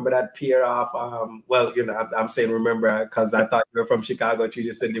pier. Remember that pier off? Well, you know, I'm saying remember because I thought you were from Chicago. You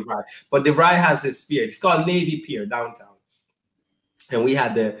just said DeVry. But DeVry has this pier. It's called Navy Pier downtown. And we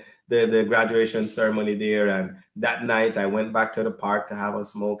had the graduation ceremony there. And that night I went back to the park to have a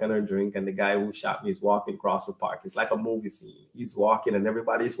smoke and a drink. And the guy who shot me is walking across the park. It's like a movie scene. He's walking and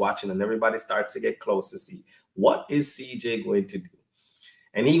everybody's watching and everybody starts to get close to see what is CJ going to do.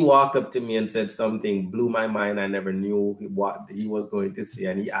 And he walked up to me and said something, blew my mind. I never knew what he was going to say.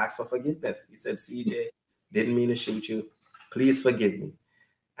 And he asked for forgiveness. He said, CJ, didn't mean to shoot you. Please forgive me.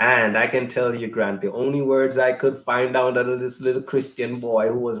 And I can tell you, Grant, the only words I could find out out of this little Christian boy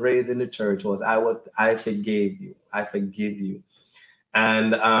who was raised in the church was, I forgave you. I forgive you.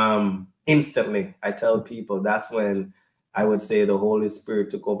 And instantly, I tell people that's when I would say the Holy Spirit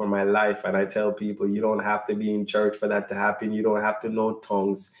took over my life. And I tell people, you don't have to be in church for that to happen. You don't have to know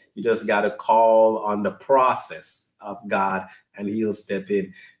tongues. You just got to call on the process of God and he'll step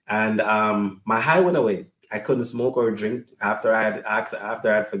in. And my high went away. I couldn't smoke or drink after I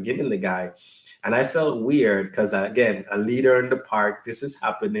had forgiven the guy. And I felt weird because, again, a leader in the park, this is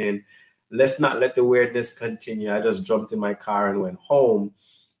happening. Let's not let the weirdness continue. I just jumped in my car and went home.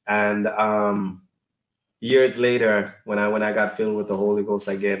 And years later, when I got filled with the Holy Ghost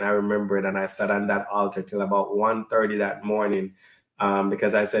again, I remember it, and I sat on that altar till about 1:30 that morning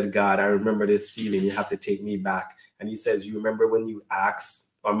because I said, God, I remember this feeling. You have to take me back. And he says, you remember when you asked,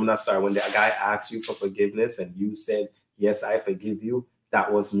 I'm not sorry, when the guy asked you for forgiveness and you said, yes, I forgive you,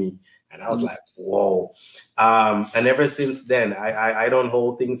 that was me. And I was like, whoa. And ever since then, I don't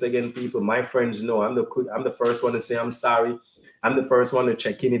hold things against people. My friends know I'm the first one to say I'm sorry. I'm the first one to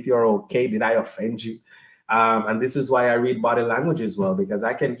check in if you're okay. Did I offend you? And this is why I read body language as well, because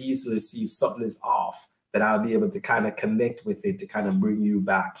I can easily see if something is off, that I'll be able to kind of connect with it to kind of bring you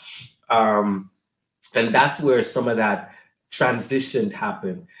back. And that's where some of that transition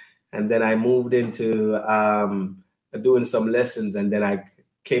happened. And then I moved into doing some lessons, and then I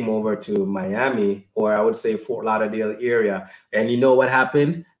came over to Miami, or I would say Fort Lauderdale area. And you know what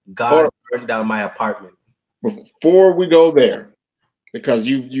happened? God burned down my apartment. Before we go there, because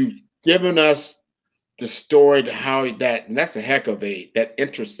you've given us the story to how that, and that's a heck of that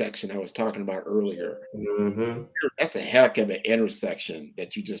intersection I was talking about earlier. Mm-hmm. That's a heck of an intersection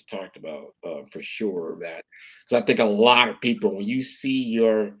that you just talked about, for sure. That, because I think a lot of people, when you see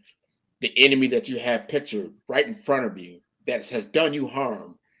the enemy that you have pictured right in front of you that has done you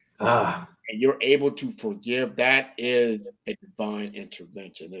harm, and you're able to forgive, that is a divine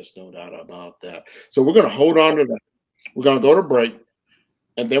intervention. There's no doubt about that. So we're going to hold on to that. We're going to go to break.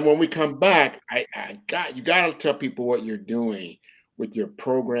 And then when we come back, you got to tell people what you're doing with your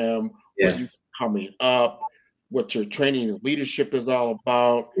program, what you're coming up, what your training and leadership is all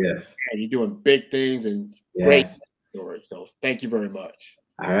about. Yes. And you're doing big things and great stories. So thank you very much.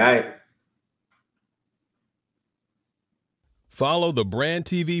 All right. Follow the Brand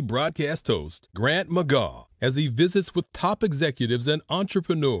TV broadcast host, Grant McGaw, as he visits with top executives and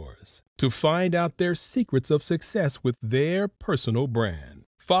entrepreneurs to find out their secrets of success with their personal brand.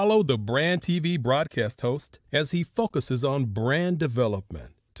 Follow the Brand TV broadcast host as he focuses on brand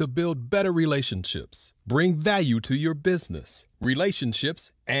development to build better relationships, bring value to your business,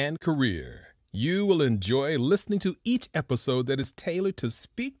 relationships, and career. You will enjoy listening to each episode that is tailored to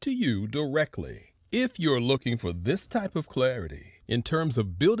speak to you directly. If you're looking for this type of clarity in terms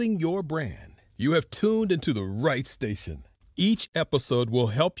of building your brand, you have tuned into the right station. Each episode will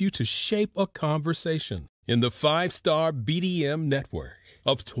help you to shape a conversation in the 5-star BDM network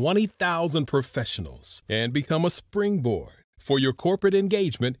of 20,000 professionals and become a springboard for your corporate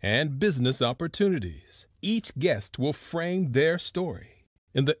engagement and business opportunities. Each guest will frame their story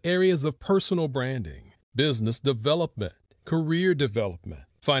in the areas of personal branding, business development, career development,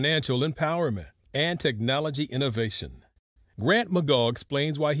 financial empowerment, and technology innovation. Grant McGaw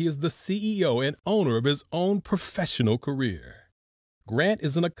explains why he is the CEO and owner of his own professional career. Grant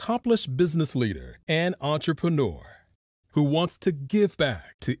is an accomplished business leader and entrepreneur who wants to give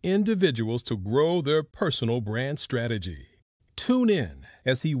back to individuals to grow their personal brand strategy. Tune in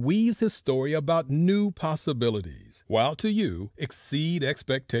as he weaves his story about new possibilities, while to you exceed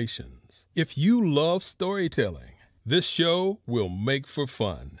expectations. If you love storytelling, this show will make for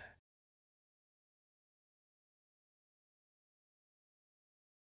fun.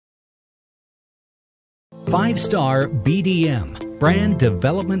 Five-star BDM, Brand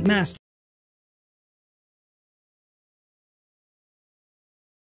Development Master.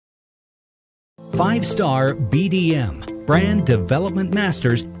 Five-star BDM, Brand Development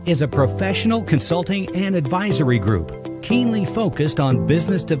Masters, is a professional consulting and advisory group keenly focused on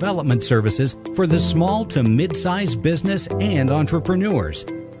business development services for the small to mid-sized business and entrepreneurs.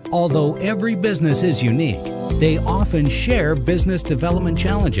 Although every business is unique, they often share business development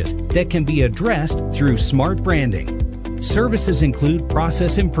challenges that can be addressed through smart branding. Services include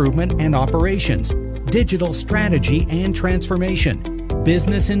process improvement and operations, digital strategy and transformation,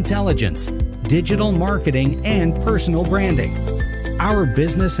 business intelligence, digital marketing, and personal branding. Our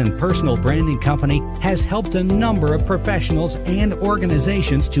business and personal branding company has helped a number of professionals and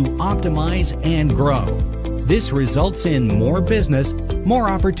organizations to optimize and grow. This results in more business, more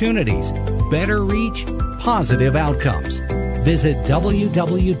opportunities, better reach, positive outcomes. Visit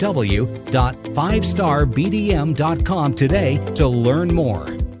www.5starbdm.com today to learn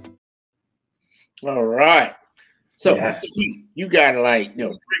more. All right. So you got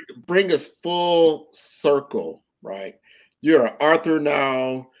to bring us full circle, right? You're an author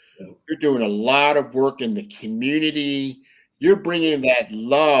now. You're doing a lot of work in the community. You're bringing that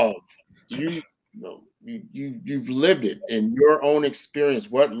love. You've lived it in your own experience,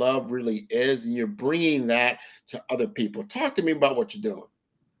 what love really is, and you're bringing that to other people. Talk to me about what you're doing.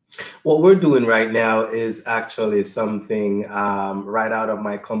 What we're doing right now is actually something right out of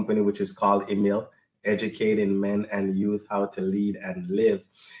my company, which is called E.M.Y.L.L, Educating Men and Youth How to Lead and Live.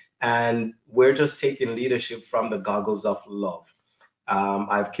 And we're just taking leadership from the goggles of love.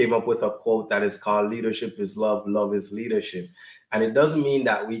 I've came up with a quote that is called leadership is love, love is leadership. And it doesn't mean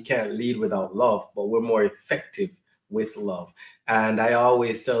that we can't lead without love, but we're more effective with love. And I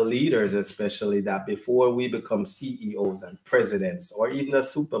always tell leaders, especially, that before we become CEOs and presidents, or even a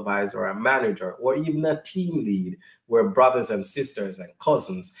supervisor or a manager, or even a team lead, we're brothers and sisters and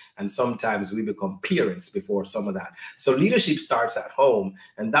cousins. And sometimes we become parents before some of that. So leadership starts at home.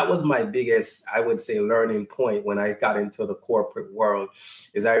 And that was my biggest, I would say, learning point when I got into the corporate world,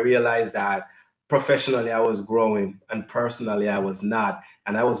 is I realized that professionally I was growing and personally I was not.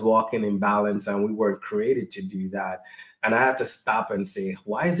 And I was walking in balance, and we weren't created to do that. And I had to stop and say,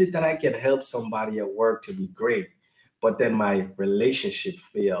 why is it that I can help somebody at work to be great, but then my relationship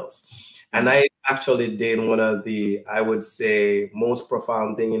fails? And I actually did one of the, I would say, most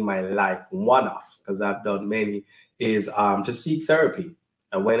profound thing in my life, one off, because I've done many, is to seek therapy.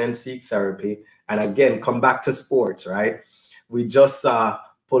 I went and seek therapy. And again, come back to sports, right? We just saw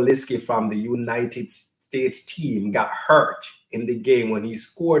Poliski from the United States team got hurt in the game when he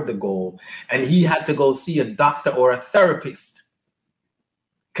scored the goal, and he had to go see a doctor or a therapist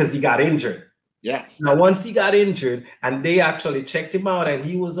because he got injured. Yeah. Now, once he got injured and they actually checked him out and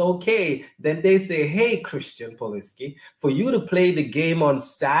he was okay, then they say, hey, Christian Poliski, for you to play the game on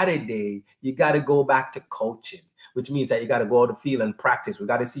Saturday, you got to go back to coaching, which means that you got to go out the field and practice. We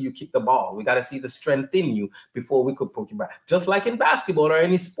got to see you kick the ball. We got to see the strength in you before we could put you back. Just like in basketball or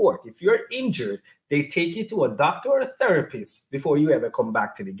any sport, if you're injured, they take you to a doctor or a therapist before you ever come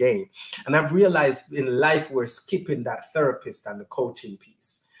back to the game. And I've realized in life, we're skipping that therapist and the coaching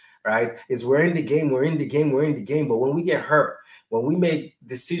piece, right? Is we're in the game, we're in the game, we're in the game. But when we get hurt, when we make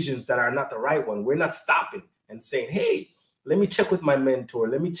decisions that are not the right one, we're not stopping and saying, hey, let me check with my mentor.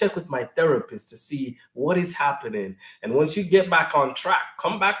 Let me check with my therapist to see what is happening. And once you get back on track,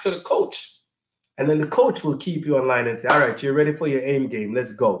 come back to the coach. And then the coach will keep you online and say, all right, you're ready for your aim game.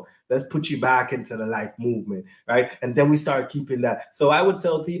 Let's go. Let's put you back into the life movement, right? And then we start keeping that. So I would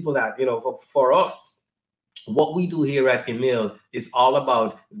tell people that, you know, for us, what we do here at E.M.Y.L.L is all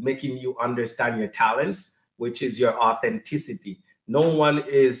about making you understand your talents, which is your authenticity. No one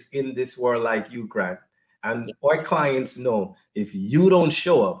is in this world like you, Grant. And our clients know if you don't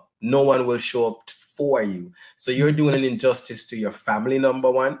show up, no one will show up for you. So you're doing an injustice to your family,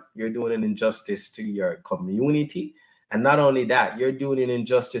 number one. You're doing an injustice to your community. And not only that, you're doing an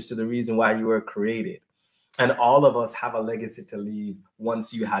injustice to the reason why you were created. And all of us have a legacy to leave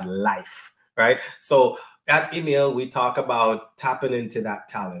once you had life, right? So at E.M.Y.L.L, we talk about tapping into that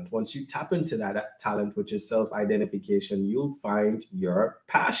talent. Once you tap into that talent, which is self-identification, you'll find your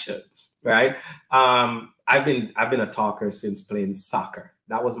passion, right? I've been a talker since playing soccer.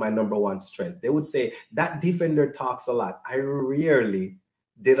 That was my number one strength. They would say that defender talks a lot. I rarely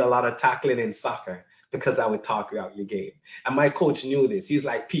did a lot of tackling in soccer because I would talk you out your game. And my coach knew this. He's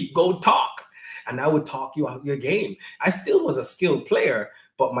like, Pete, go talk. And I would talk you out your game. I still was a skilled player,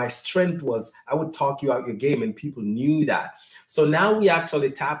 but my strength was I would talk you out your game, and people knew that. So now we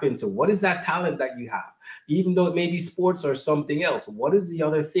actually tap into what is that talent that you have, even though it may be sports or something else. What is the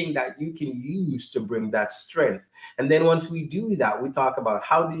other thing that you can use to bring that strength? And then once we do that, we talk about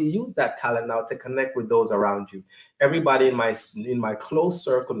how do you use that talent now to connect with those around you. Everybody in my close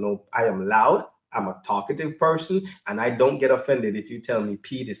circle know I am loud. I'm a talkative person, and I don't get offended if you tell me,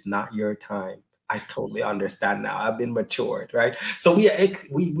 Pete, it's not your time. I totally understand now. I've been matured, right? So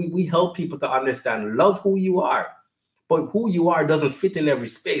we help people to understand, love who you are, but who you are doesn't fit in every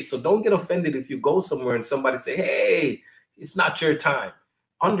space. So don't get offended if you go somewhere and somebody say, hey, it's not your time.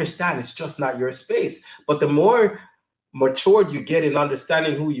 Understand it's just not your space. But the more matured you get in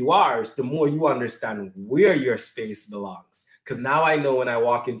understanding who you are, the more you understand where your space belongs. Because now I know when I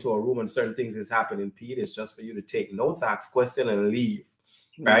walk into a room and certain things is happening, Pete, it's just for you to take notes, ask questions, and leave.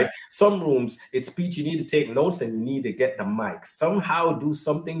 Right? Some rooms, it's Pete, you need to take notes and you need to get the mic. Somehow do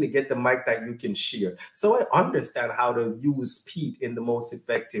something to get the mic that you can share. So I understand how to use Pete in the most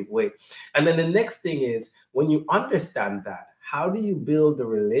effective way. And then the next thing is, when you understand that, how do you build the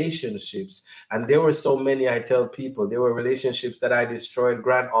relationships? And there were so many, I tell people, there were relationships that I destroyed,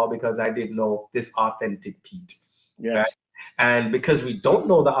 Grant, all because I didn't know this authentic Pete. Yeah. Right? And because we don't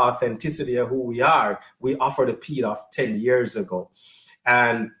know the authenticity of who we are, we offered a Pete of 10 years ago.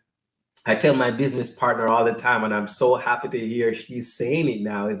 And I tell my business partner all the time, and I'm so happy to hear she's saying it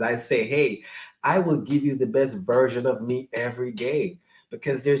now, is I say, hey, I will give you the best version of me every day,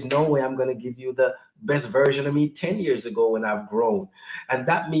 because there's no way I'm going to give you the best version of me 10 years ago when I've grown. And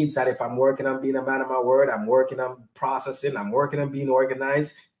that means that if I'm working on being a man of my word, I'm working on processing, I'm working on being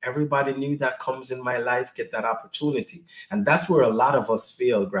organized, everybody new that comes in my life get that opportunity. And that's where a lot of us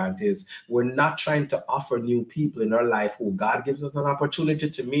fail, Grant, is we're not trying to offer new people in our life who God gives us an opportunity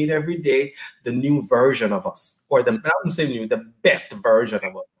to meet every day, the new version of us, or the, I'm saying new, the best version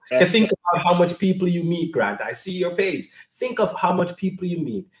of us. To think about how much people you meet, Grant. I see your page. Think of how much people you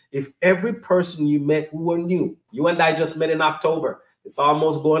meet. If every person you met who were new, you and I just met in October, it's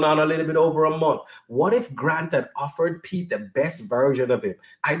almost going on a little bit over a month. What if Grant had offered Pete the best version of him?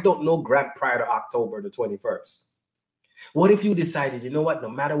 I don't know Grant prior to October the 21st. What if you decided, you know what, no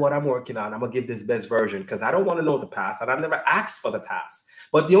matter what I'm working on, I'm going to give this best version because I don't want to know the past, and I've never asked for the past.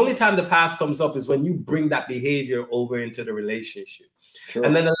 But the only time the past comes up is when you bring that behavior over into the relationship. Sure.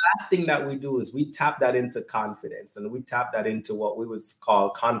 And then the last thing that we do is we tap that into confidence, and we tap that into what we would call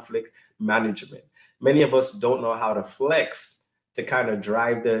conflict management. Many of us don't know how to flex to kind of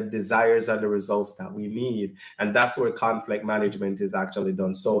drive the desires and the results that we need. And that's where conflict management is actually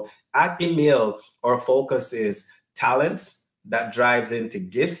done. So at E.M.Y.L.L., our focus is talents that drives into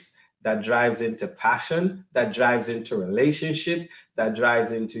gifts, that drives into passion, that drives into relationship, that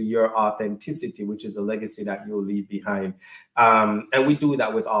drives into your authenticity, which is a legacy that you'll leave behind. And we do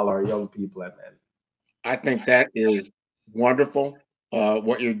that with all our young people and men. I think that is wonderful,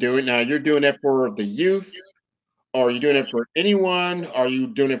 what you're doing. Now, you're doing it for the youth. Are you doing it for anyone? Are you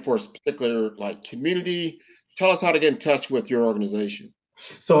doing it for a particular community? Tell us how to get in touch with your organization.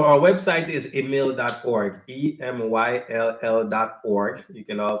 So our website is E.M.Y.L.L.org, E.M.Y.L.L.org. You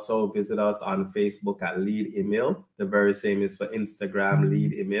can also visit us on Facebook at Lead E.M.Y.L.L. The very same is for Instagram,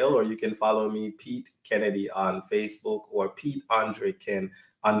 Lead E.M.Y.L.L., or you can follow me, Pete Kennedy, on Facebook, or Pete Andre Ken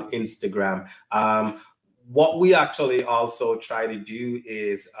on Instagram. What we actually also try to do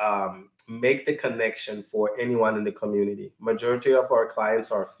is make the connection for anyone in the community. Majority of our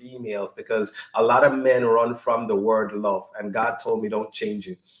clients are females because a lot of men run from the word love, and God told me don't change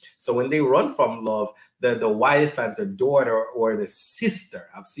it. So when they run from love, the wife and the daughter or the sister,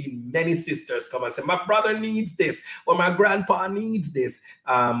 I've seen many sisters come and say, my brother needs this, or my grandpa needs this.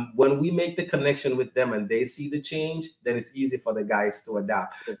 When we make the connection with them and they see the change, then it's easy for the guys to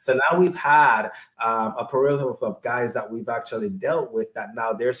adapt. So now we've had a parallel of guys that we've actually dealt with that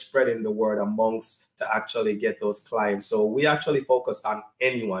now they're spreading the word amongst to actually get those clients. So we actually focused on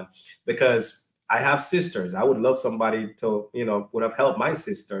anyone because I have sisters. I would love somebody to, would have helped my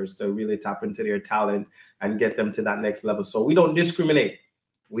sisters to really tap into their talent and get them to that next level. So we don't discriminate.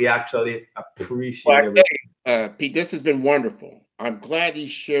 We actually appreciate it. Pete, this has been wonderful. I'm glad you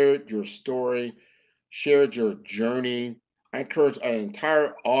shared your story, shared your journey. I encourage an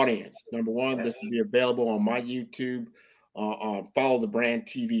entire audience. Number one, This will be available on my YouTube, on Follow the Brand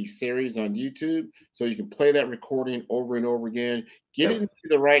TV series on YouTube. So you can play that recording over and over again. Get it into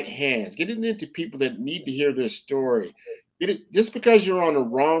the right hands. Get it into people that need to hear their story. Just because you're on the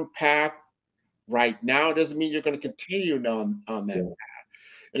wrong path right now doesn't mean you're going to continue on that path.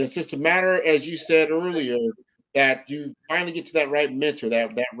 And it's just a matter, as you said earlier, that you finally get to that right mentor,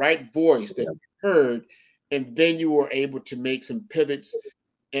 that right voice that you heard, and then you were able to make some pivots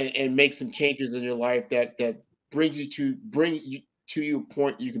and make some changes in your life that bring you to a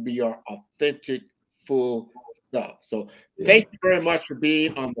point you can be your authentic, full self. So thank you very much for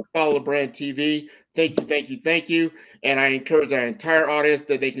being on the Follow the Brand TV. Thank you. And I encourage our entire audience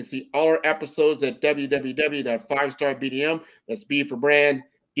that they can see all our episodes at www.5starbdm. That's B for brand,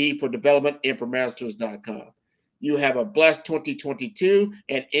 D for development, M for masters.com. You have a blessed 2022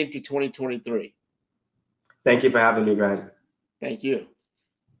 and into 2023. Thank you for having me, Grant. Thank you.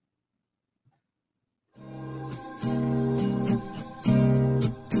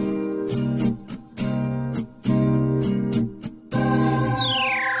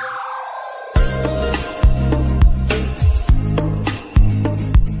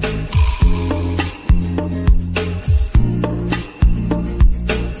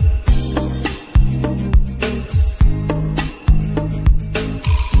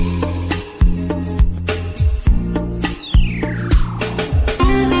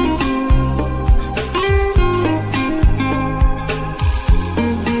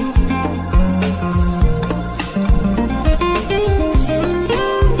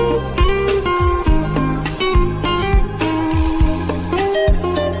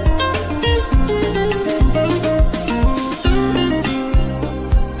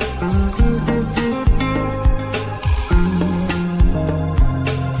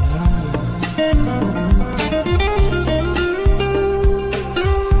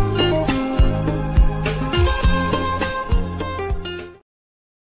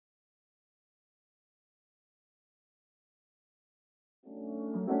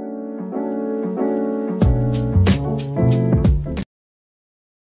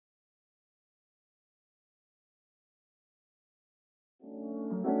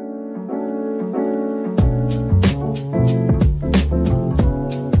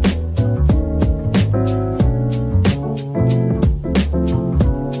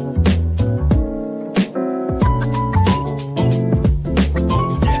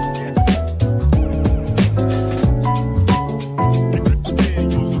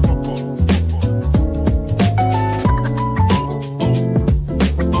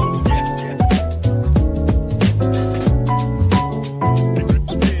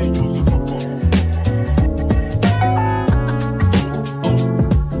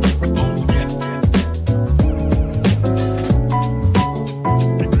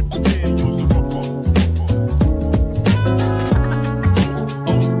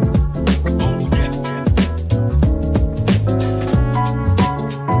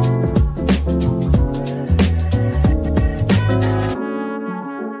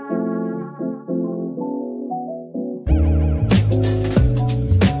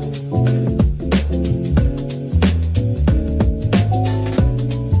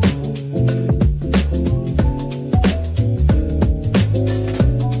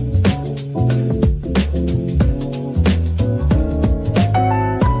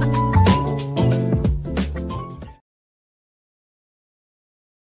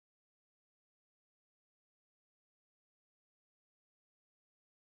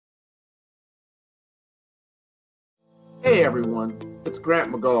 Hey everyone, it's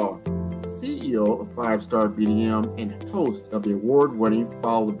Grant McGaw, CEO of 5-Star BDM and host of the award-winning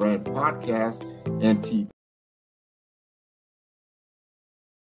Follow the Brand podcast and TV.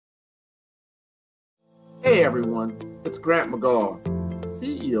 Hey everyone, it's Grant McGaw,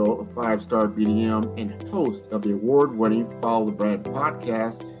 CEO of 5-Star BDM and host of the award-winning Follow the Brand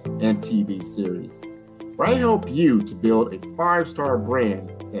podcast and TV series, where I help you to build a 5-star brand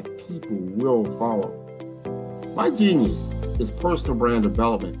that people will follow. My genius is personal brand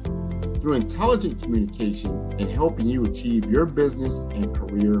development through intelligent communication and helping you achieve your business and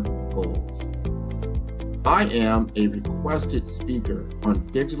career goals. I am a requested speaker on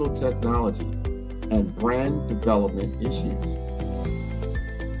digital technology and brand development issues.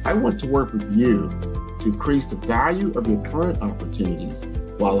 I want to work with you to increase the value of your current opportunities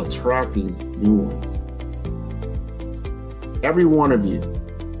while attracting new ones. Every one of you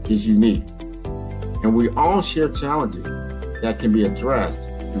is unique, and we all share challenges that can be addressed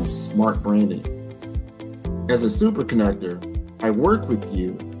through smart branding. As a super connector, I work with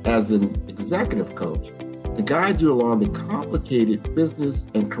you as an executive coach to guide you along the complicated business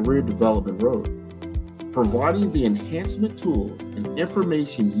and career development road, providing the enhancement tools and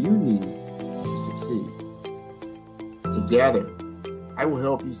information you need to succeed. Together, I will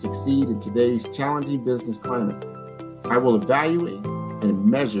help you succeed in today's challenging business climate. I will evaluate and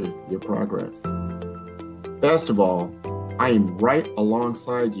measure your progress. Best of all, I am right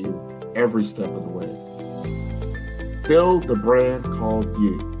alongside you every step of the way. Build the brand called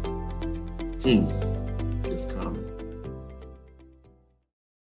you. Genius.